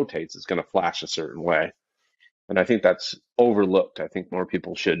that thing rotates, it's going to flash a certain way. And I think that's overlooked. I think more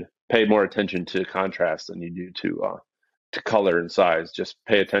people should pay more attention to contrast than you do to color and size. Just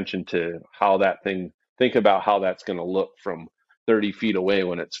pay attention to how that thing, think about how that's going to look from 30 feet away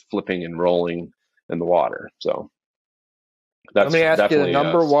when it's flipping and rolling in the water. So let that's me ask you definitely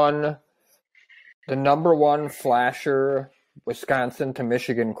the number one flasher Wisconsin to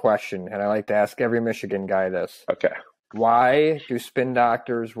Michigan question, and I like to ask every Michigan guy this. okay. Why do spin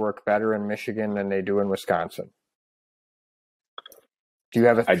doctors work better in Michigan than they do in Wisconsin? Do you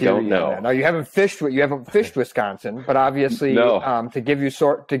have a theory? I don't know. On that? Now you haven't fished Wisconsin, but obviously, No. to give you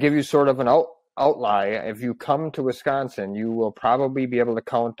sort of an outline, if you come to Wisconsin, you will probably be able to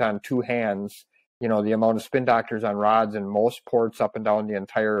count on two hands, the amount of spin doctors on rods in most ports up and down the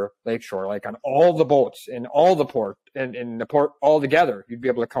entire lakeshore, like on all the boats in all the port and in the port all together, you'd be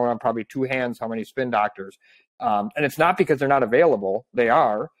able to count on probably two hands how many spin doctors. And it's not because they're not available; they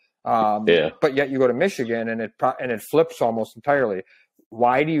are. Yeah. But yet you go to Michigan and it flips almost entirely.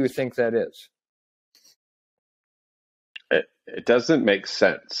 Why do you think that is? It doesn't make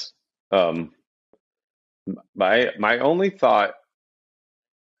sense. My only thought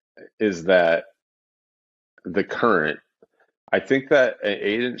is that the current. I think that an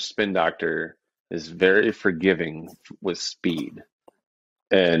 8-inch spin doctor is very forgiving with speed,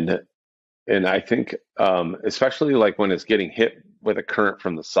 and I think especially like when it's getting hit with a current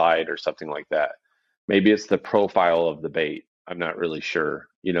from the side or something like that. Maybe it's the profile of the bait. I'm not really sure.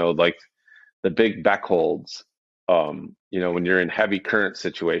 Like the big beck holds. When you're in heavy current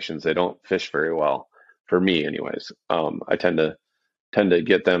situations, they don't fish very well. For me, anyways. I tend to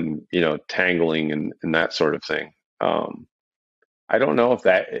get them, tangling and that sort of thing. I don't know if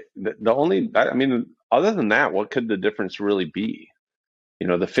other than that, what could the difference really be?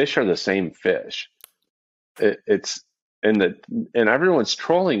 The fish are the same fish. It's and everyone's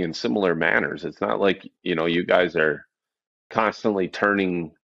trolling in similar manners. It's not like, you guys are constantly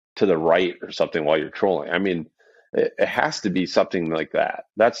turning to the right or something while you're trolling. I mean, it has to be something like that.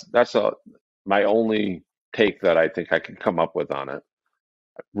 That's my only take that I think I can come up with on it.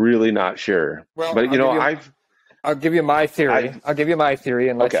 Really not sure. Well, But I'll give you my theory. I'll give you my theory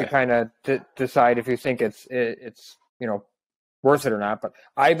and let Okay. you kind of decide if you think it's worth it or not. But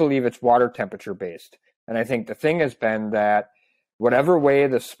I believe it's water temperature based, and I think the thing has been that whatever way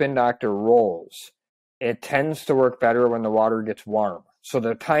the spin doctor rolls, it tends to work better when the water gets warm. So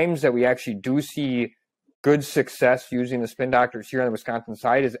the times that we actually do see good success using the spin doctors here on the Wisconsin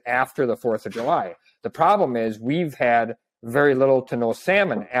side is after the 4th of July. The problem is we've had very little to no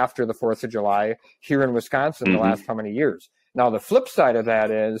salmon after the 4th of July here in Wisconsin the last how many years. Now, the flip side of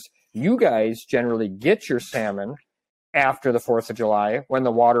that is you guys generally get your salmon after the 4th of July when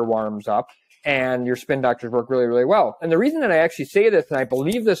the water warms up and your spin doctors work really, really well. And the reason that I actually say this, and I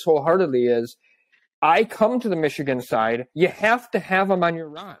believe this wholeheartedly, is I come to the Michigan side, you have to have them on your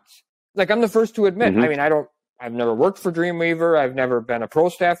rods. Like, I'm the first to admit, I mean, I've never worked for Dreamweaver. I've never been a pro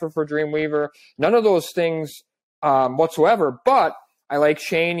staffer for Dreamweaver. None of those things whatsoever, but I like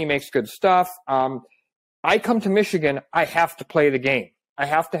Shane. He makes good stuff. I come to Michigan, I have to play the game. I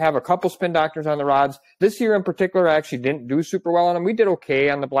have to have a couple spin doctors on the rods. This year in particular, I actually didn't do super well on them. We did okay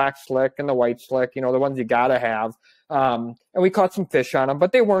on the black slick and the white slick, the ones you got to have. And we caught some fish on them,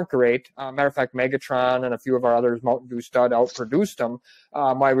 but they weren't great. Matter of fact, Megatron and a few of our others, Mountain Dew Stud, outproduced them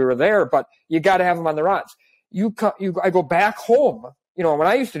while we were there. But you got to have them on the rods. I go back home. When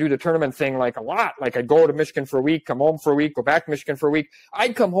I used to do the tournament thing, like a lot, like I'd go to Michigan for a week, come home for a week, go back to Michigan for a week.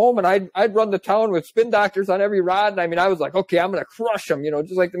 I'd come home and I'd run the town with spin doctors on every rod. And I mean, I was like, okay, I'm going to crush them,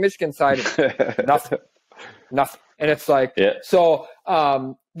 just like the Michigan side. Nothing. And it's like, So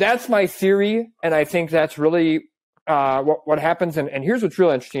that's my theory. And I think that's really what happens. And here's what's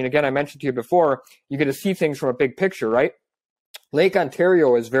real interesting. Again, I mentioned to you before, you get to see things from a big picture, right? Lake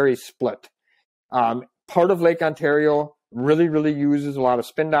Ontario is very split. Part of Lake Ontario really, really uses a lot of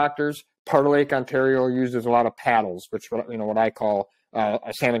spin doctors. Part of Lake Ontario uses a lot of paddles, which, what I call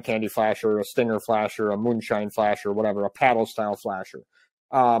a salmon candy flasher, a stinger flasher, a moonshine flasher, whatever, a paddle style flasher.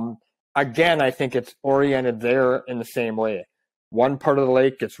 Again, I think it's oriented there in the same way. One part of the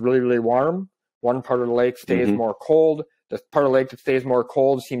lake gets really, really warm. One part of the lake stays Mm-hmm. more cold. The part of the lake that stays more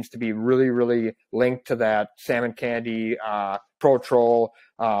cold seems to be really, really linked to that salmon candy, pro troll,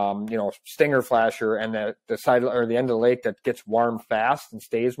 stinger flasher, and the side or the end of the lake that gets warm fast and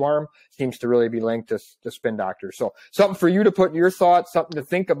stays warm seems to really be linked to spin doctors. So something for you to put in your thoughts, something to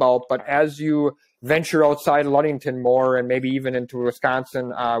think about. But as you venture outside of Ludington more, and maybe even into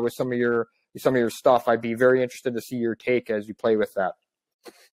Wisconsin with some of your stuff, I'd be very interested to see your take as you play with that.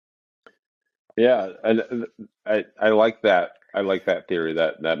 Yeah, and I like that. I like that theory.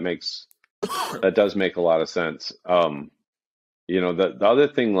 That does make a lot of sense. The other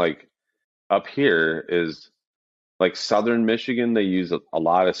thing, like up here, is like southern Michigan. They use a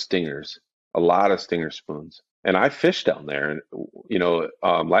lot of stingers, a lot of stinger spoons. And I fished down there,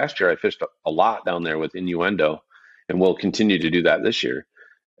 and last year I fished a lot down there with innuendo, and we'll continue to do that this year.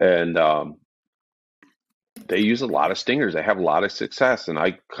 And they use a lot of stingers. They have a lot of success. And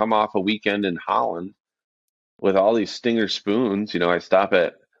I come off a weekend in Holland with all these stinger spoons. I stop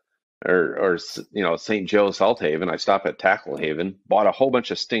at or St. Joe Salthaven. I stop at Tackle Haven, bought a whole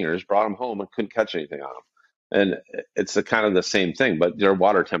bunch of stingers, brought them home, and couldn't catch anything on them. And it's kind of the same thing, but their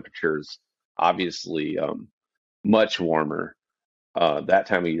water temperatures obviously much warmer that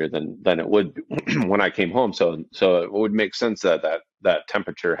time of year than it would when I came home. So it would make sense that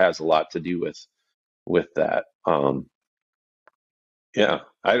temperature has a lot to do with that.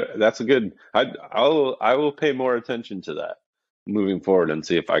 That's a good. I will pay more attention to that moving forward and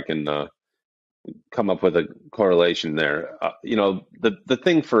see if I can come up with a correlation there. The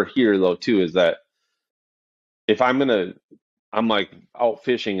thing for here though too is that if I'm like out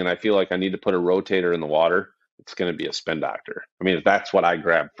fishing and I feel like I need to put a rotator in the water, it's going to be a spin doctor. I mean, that's what I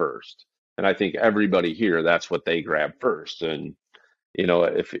grab first, and I think everybody here, that's what they grab first. And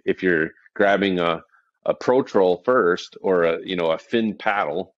if you're grabbing a pro troll first, or a fin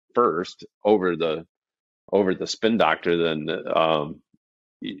paddle first over the spin doctor, then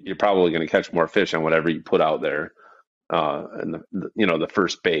you're probably going to catch more fish on whatever you put out there, and the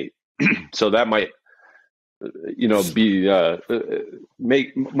first bait. So that might be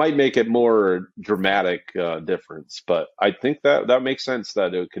might make it more dramatic difference, but I think that makes sense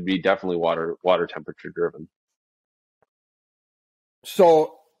that it could be definitely water temperature driven.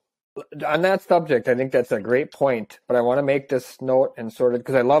 So on that subject, I think that's a great point, but I want to make this note and sort of,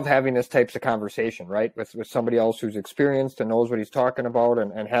 because I love having this types of conversation, right, with somebody else who's experienced and knows what he's talking about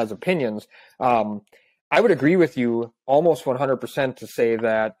and has opinions. I would agree with you almost 100% to say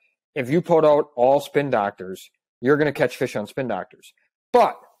that if you put out all spin doctors, you're going to catch fish on spin doctors.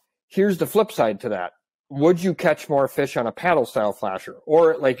 But here's the flip side to that. Would you catch more fish on a paddle style flasher?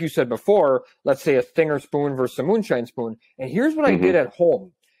 Or like you said before, let's say a stinger spoon versus a moonshine spoon. And here's what I did at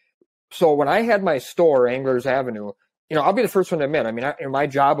home. So when I had my store, Anglers Avenue, I'll be the first one to admit, I mean, my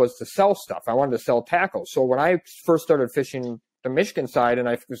job was to sell stuff. I wanted to sell tackles. So when I first started fishing the Michigan side and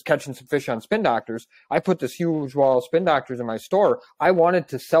I was catching some fish on spin doctors, I put this huge wall of spin doctors in my store. I wanted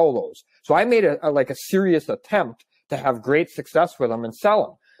to sell those. So I made a serious attempt to have great success with them and sell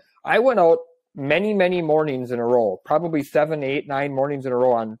them. I went out many, many mornings in a row, probably 7, 8, 9 mornings in a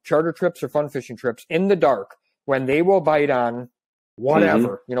row on charter trips or fun fishing trips in the dark when they will bite on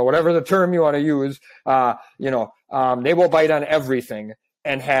whatever, whatever the term you want to use, they will bite on everything,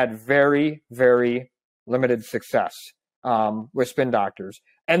 and had very, very limited success with spin doctors.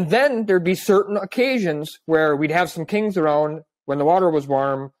 And then there'd be certain occasions where we'd have some kings around when the water was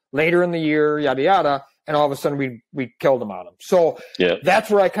warm later in the year, yada, yada, and all of a sudden we killed them on them. So that's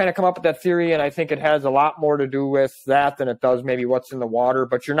where I kind of come up with that theory, and I think it has a lot more to do with that than it does maybe what's in the water,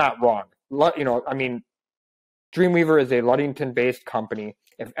 but you're not wrong. Dreamweaver is a Ludington-based company.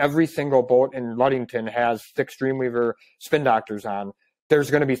 If every single boat in Ludington has 6 Dreamweaver spin doctors on,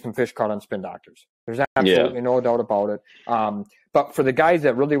 there's going to be some fish caught on spin doctors. There's absolutely no doubt about it. But for the guys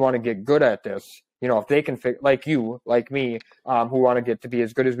that really want to get good at this, if they can, like you, like me, who want to get to be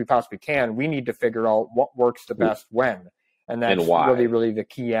as good as we possibly can, we need to figure out what works the best when. And that's really, really the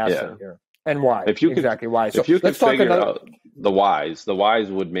key asset here. And why. Why. So if you can figure out the whys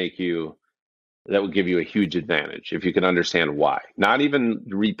would make you... That would give you a huge advantage if you can understand why. Not even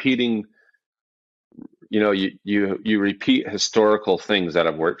repeating, you repeat historical things that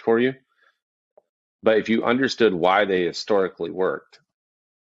have worked for you, but if you understood why they historically worked,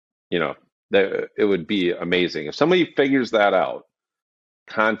 that it would be amazing. If somebody figures that out,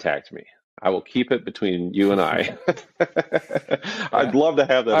 contact me. I will keep it between you and I. I'd love to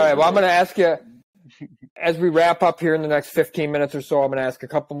have that. All right. Well, I'm going to ask you, as we wrap up here in the next 15 minutes or so, I'm going to ask a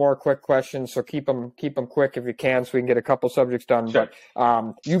couple more quick questions. So keep them quick if you can, so we can get a couple subjects done. Sure.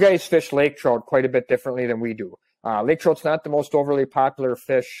 But you guys fish lake trout quite a bit differently than we do. Lake trout's not the most overly popular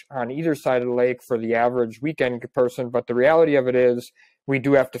fish on either side of the lake for the average weekend person, but the reality of it is we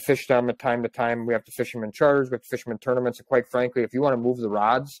do have to fish them at time to time. We have to fish them in charters, we have to fish them in tournaments, and quite frankly, if you want to move the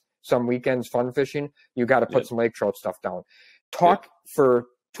rods some weekends fun fishing, you got to put some lake trout stuff down. Talk for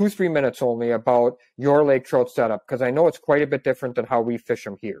 2-3 minutes only about your lake trout setup, because I know it's quite a bit different than how we fish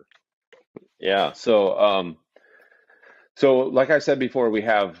them here. Yeah. So like I said before, we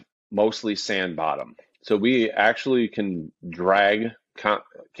have mostly sand bottom. So we actually can drag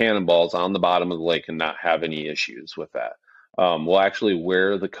cannonballs on the bottom of the lake and not have any issues with that. We'll actually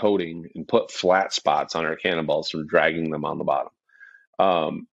wear the coating and put flat spots on our cannonballs from dragging them on the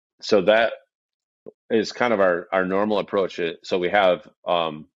bottom. So that is kind of our normal approach. So we have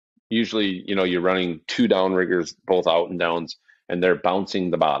usually, you're running 2 downriggers, both out and downs, and they're bouncing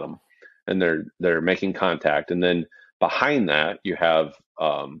the bottom, and they're making contact. And then behind that, you have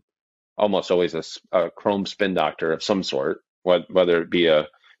almost always a chrome spin doctor of some sort, whether it be a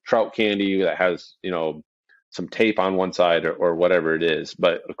trout candy that has, some tape on one side or whatever it is,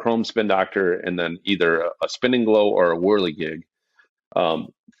 but a chrome spin doctor and then either a spinning glow or a whirligig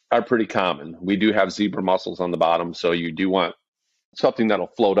are pretty common. We do have zebra mussels on the bottom, so you do want something that'll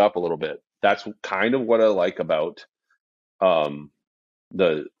float up a little bit. That's kind of what I like about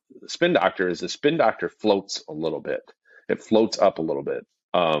the spin doctor is the spin doctor floats a little bit. It floats up a little bit.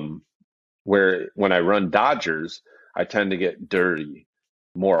 Where when I run Dodgers, I tend to get dirty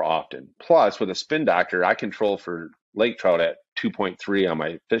more often. Plus, with a spin doctor, I control for lake trout at 2.3 on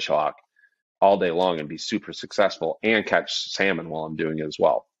my fish hawk all day long and be super successful and catch salmon while I'm doing it as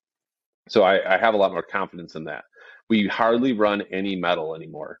well. So I have a lot more confidence in that. We hardly run any metal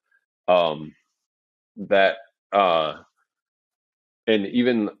anymore. And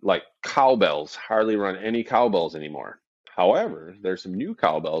even like cowbells, hardly run any cowbells anymore. However, there's some new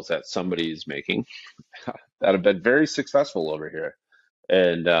cowbells that somebody's making that have been very successful over here,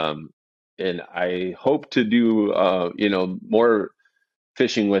 and I hope to do more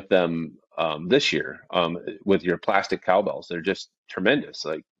fishing with them this year with your plastic cowbells. They're just tremendous.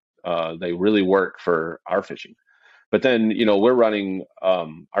 Like they really work for our fishing. But then we're running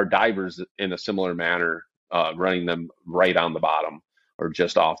our divers in a similar manner, running them right on the bottom or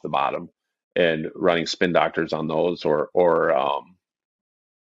just off the bottom, and running spin doctors on those, or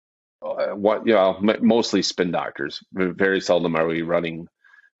mostly spin doctors. Very seldom are we running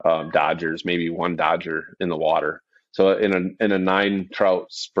dodgers. Maybe one dodger in the water. So in a 9 trout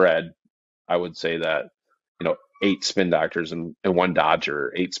spread, I would say that 8 spin doctors and 1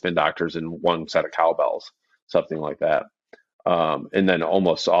 dodger, 8 spin doctors and 1 set of cowbells, something like that. And then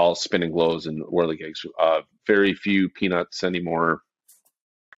almost all spinning glows and whirligigs. Very few peanuts anymore.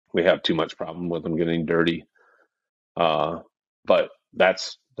 We have too much problem with them getting dirty. But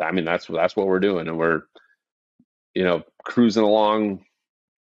that's what we're doing, and we're cruising along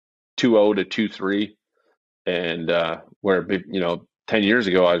 2.0 to 2.3, and where 10 years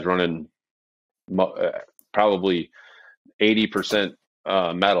ago I was running probably 80%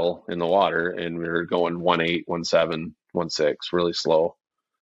 metal in the water, and we were going 1.8, 1.7, 1.6 really slow.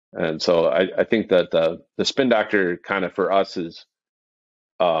 And so I think that the spin doctor kind of for us is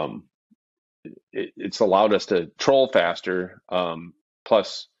it's allowed us to troll faster.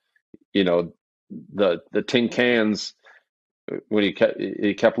 Plus, the tin cans, when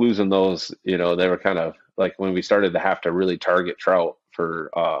he kept losing those, they were kind of like when we started to have to really target trout for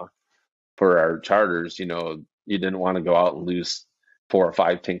our charters. You didn't want to go out and lose 4 or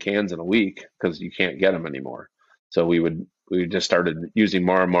 5 tin cans in a week because you can't get them anymore. So we just started using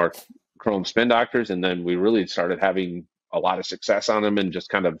more and more chrome spin doctors, and then we really started having a lot of success on them, and just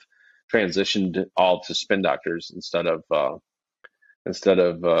kind of transitioned all to spin doctors instead of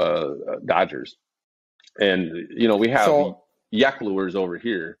dodgers. And we have yak lures over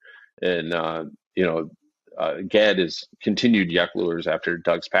here, and Gad has continued yak lures after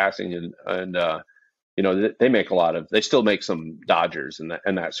Doug's passing, and they make they still make some dodgers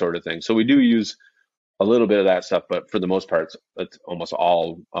and that sort of thing. So we do use a little bit of that stuff, but for the most part, it's almost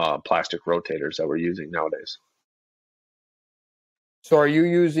all plastic rotators that we're using nowadays. So are you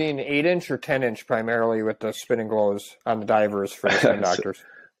using 8-inch or 10-inch primarily with the spinning glows on the divers for the spin doctors?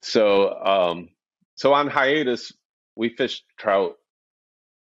 So on hiatus, we fish trout.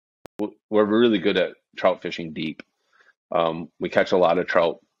 We're really good at trout fishing deep. We catch a lot of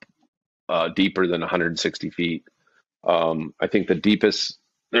trout deeper than 160 feet. I think the deepest,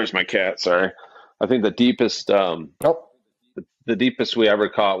 there's my cat, sorry. I think the deepest, the deepest we ever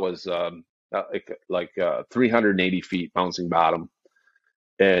caught was like 380 feet bouncing bottom.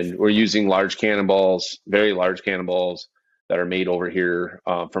 And we're using large cannonballs, very large cannonballs that are made over here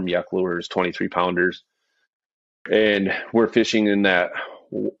from Yuck Lures, 23 pounders. and we're fishing in that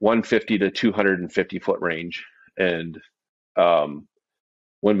 150 to 250 foot range. And um,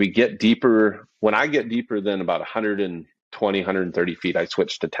 when I get deeper than about 120, 130 feet, I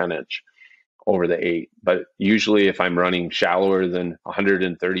switch to 10-inch over the 8. But usually if I'm running shallower than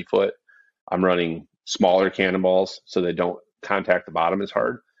 130 foot, I'm running smaller cannonballs so they don't contact the bottom as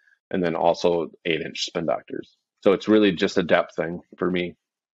hard. And then also 8-inch spin doctors. So it's really just a depth thing for me.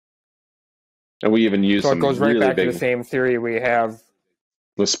 And we even use So it some goes right really back to the big same theory we have.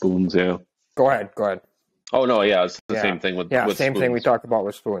 with spoons. Yeah. Go ahead. Oh no, yeah, it's the Yeah. same thing with Same thing we spoons. talked about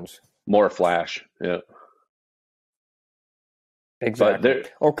with spoons. More flash. Yeah. Exactly.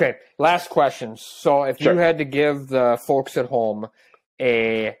 Okay, last question. So if Sure. you had to give the folks at home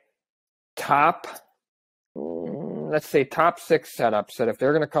a top, let's say top 6 setups, that if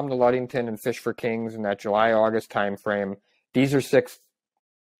they're going to come to Ludington and fish for kings in that July-August timeframe, these are 6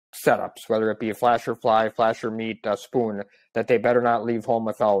 setups, whether it be a flasher fly, flasher meat, a spoon, that they better not leave home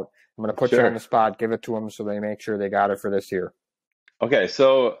without. I'm going to put you on the spot, give it to them so they make sure they got it for this year. Okay,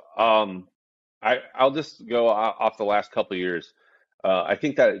 so I'll just go off the last couple of years. I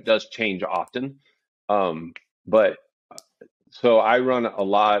think that it does change often, but so I run a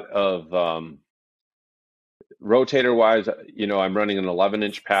lot of rotator wise. I'm running an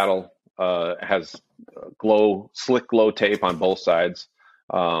 11-inch paddle. Has slick glow tape on both sides.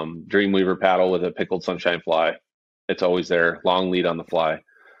 Dreamweaver paddle with a pickled sunshine fly. It's always there. Long lead on the fly.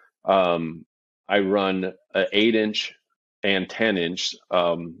 I run an 8-inch and 10-inch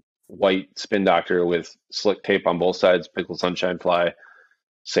white spin doctor with slick tape on both sides, pickled sunshine fly,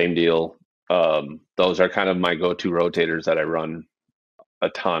 same deal. Those are kind of my go-to rotators that I run a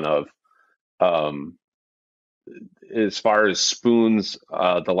ton of. As far as spoons,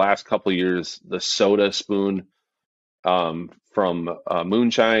 the last couple of years, the soda spoon from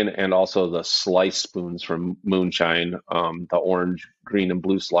Moonshine, and also the slice spoons from Moonshine, the orange, green, and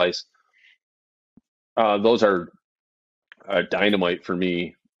blue slice. Those are dynamite for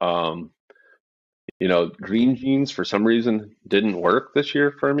me. Green jeans for some reason didn't work this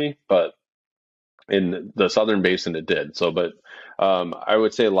year for me, but in the Southern Basin it did. So, but I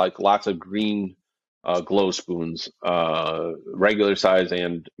would say like lots of green glow spoons, regular size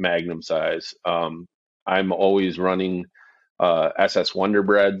and magnum size. I'm always running SS Wonder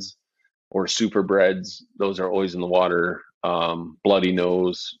Breads or Super Breads. Those are always in the water. Bloody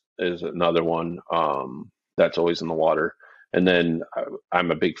Nose is another one that's always in the water. And then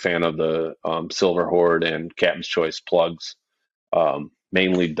I'm a big fan of the Silver Horde and Captain's Choice plugs,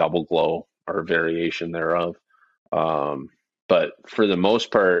 mainly double glow or a variation thereof. But for the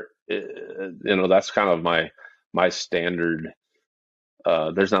most part, that's kind of my standard.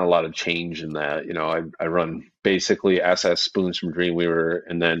 There's not a lot of change in that. I run basically SS spoons from Dreamweaver,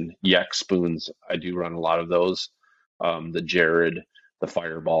 and then Yek spoons. I do run a lot of those. The Jared, the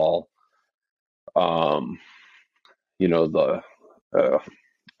Fireball, the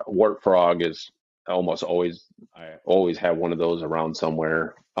Warp Frog is almost always. I always have one of those around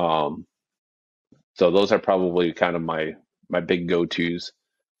somewhere. So those are probably kind of my big go-tos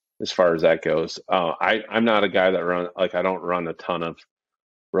as far as that goes. I'm not a guy that I don't run a ton of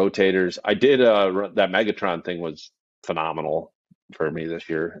rotators. I did that Megatron thing was phenomenal for me this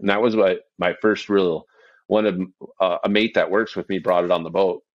year, and that was my first real one of a mate that works with me brought it on the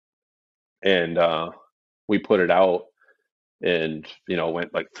boat, and we put it out, and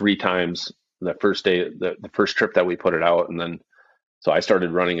went like 3 times the first day, the first trip that we put it out, and then so I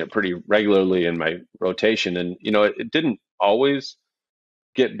started running it pretty regularly in my rotation, and it didn't always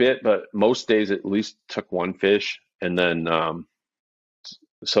get bit, but most days at least took one fish, and then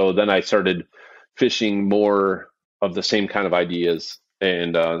so then I started fishing more of the same kind of ideas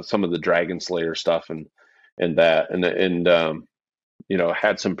and some of the Dragon Slayer stuff and that and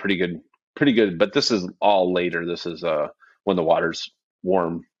had some pretty good. But this is all later. This is when the water's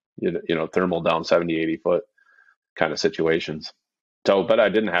warm, thermal down 70, 80 foot kind of situations. So, but I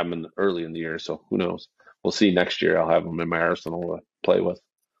didn't have them early in the year, so who knows? We'll see next year. I'll have them in my arsenal to play with.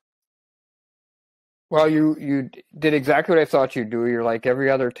 Well, you did exactly what I thought you'd do. You're like every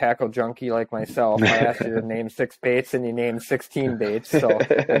other tackle junkie like myself. I asked you to name 6 baits, and you named 16 baits. So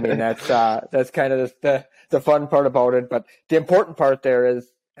I mean that's kind of the fun part about it. But the important part there is,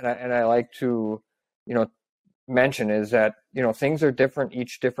 and I like to mention is that things are different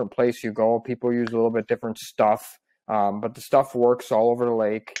each different place you go. People use a little bit different stuff, but the stuff works all over the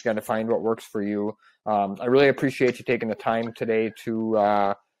lake. You got to find what works for you. I really appreciate you taking the time today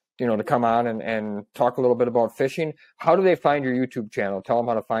to come on and talk a little bit about fishing. How do they find your YouTube channel? Tell them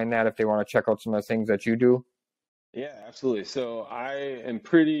how to find that if they want to check out some of the things that you do. Yeah, absolutely. So I am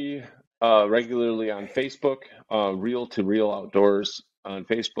pretty regularly on Facebook, Real to Real Outdoors on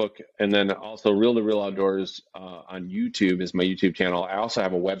Facebook, and then also Real to Real Outdoors on YouTube is my YouTube channel. I also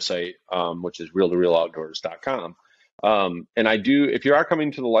have a website, which is realtorealoutdoors.com. And I do, if you are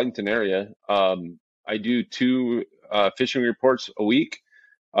coming to the Ludington area, I do 2 fishing reports a week.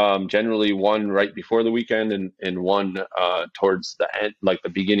 Generally one right before the weekend and one towards the end, like the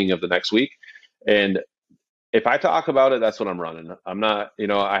beginning of the next week. And if I talk about it, that's what I'm running. I'm not,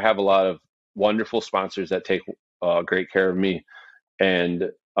 I have a lot of wonderful sponsors that take great care of me. And,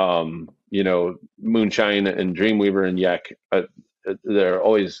 Moonshine and Dreamweaver and Yak, they're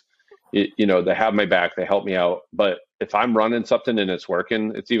always, they have my back, they help me out. But if I'm running something and it's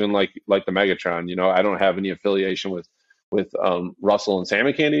working, it's even like the Megatron, I don't have any affiliation with Russell and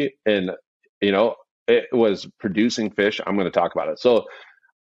Salmon Candy. And, it was producing fish. I'm going to talk about it. So,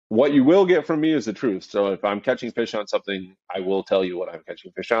 what you will get from me is the truth. So if I'm catching fish on something, I will tell you what I'm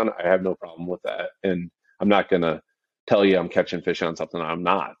catching fish on. I have no problem with that. And I'm not going to tell you I'm catching fish on something I'm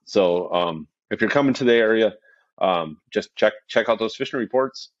not. So if you're coming to the area, just check out those fishing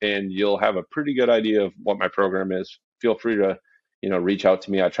reports and you'll have a pretty good idea of what my program is. Feel free to, reach out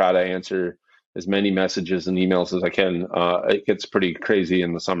to me. I try to answer as many messages and emails as I can. It gets pretty crazy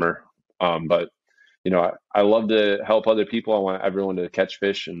in the summer. But I love to help other people. I want everyone to catch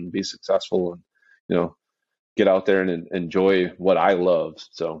fish and be successful and, get out there and enjoy what I love.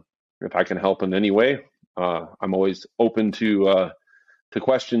 So if I can help in any way, I'm always open to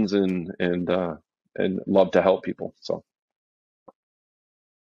questions and love to help people. So.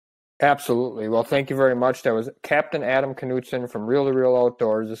 Absolutely. Well, thank you very much. That was Captain Adam Knudsen from Real to Real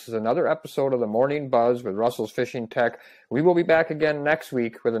Outdoors. This is another episode of the Morning Buzz with Russell's Fishing Tech. We will be back again next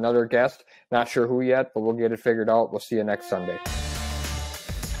week with another guest. Not sure who yet, but we'll get it figured out. We'll see you next Sunday.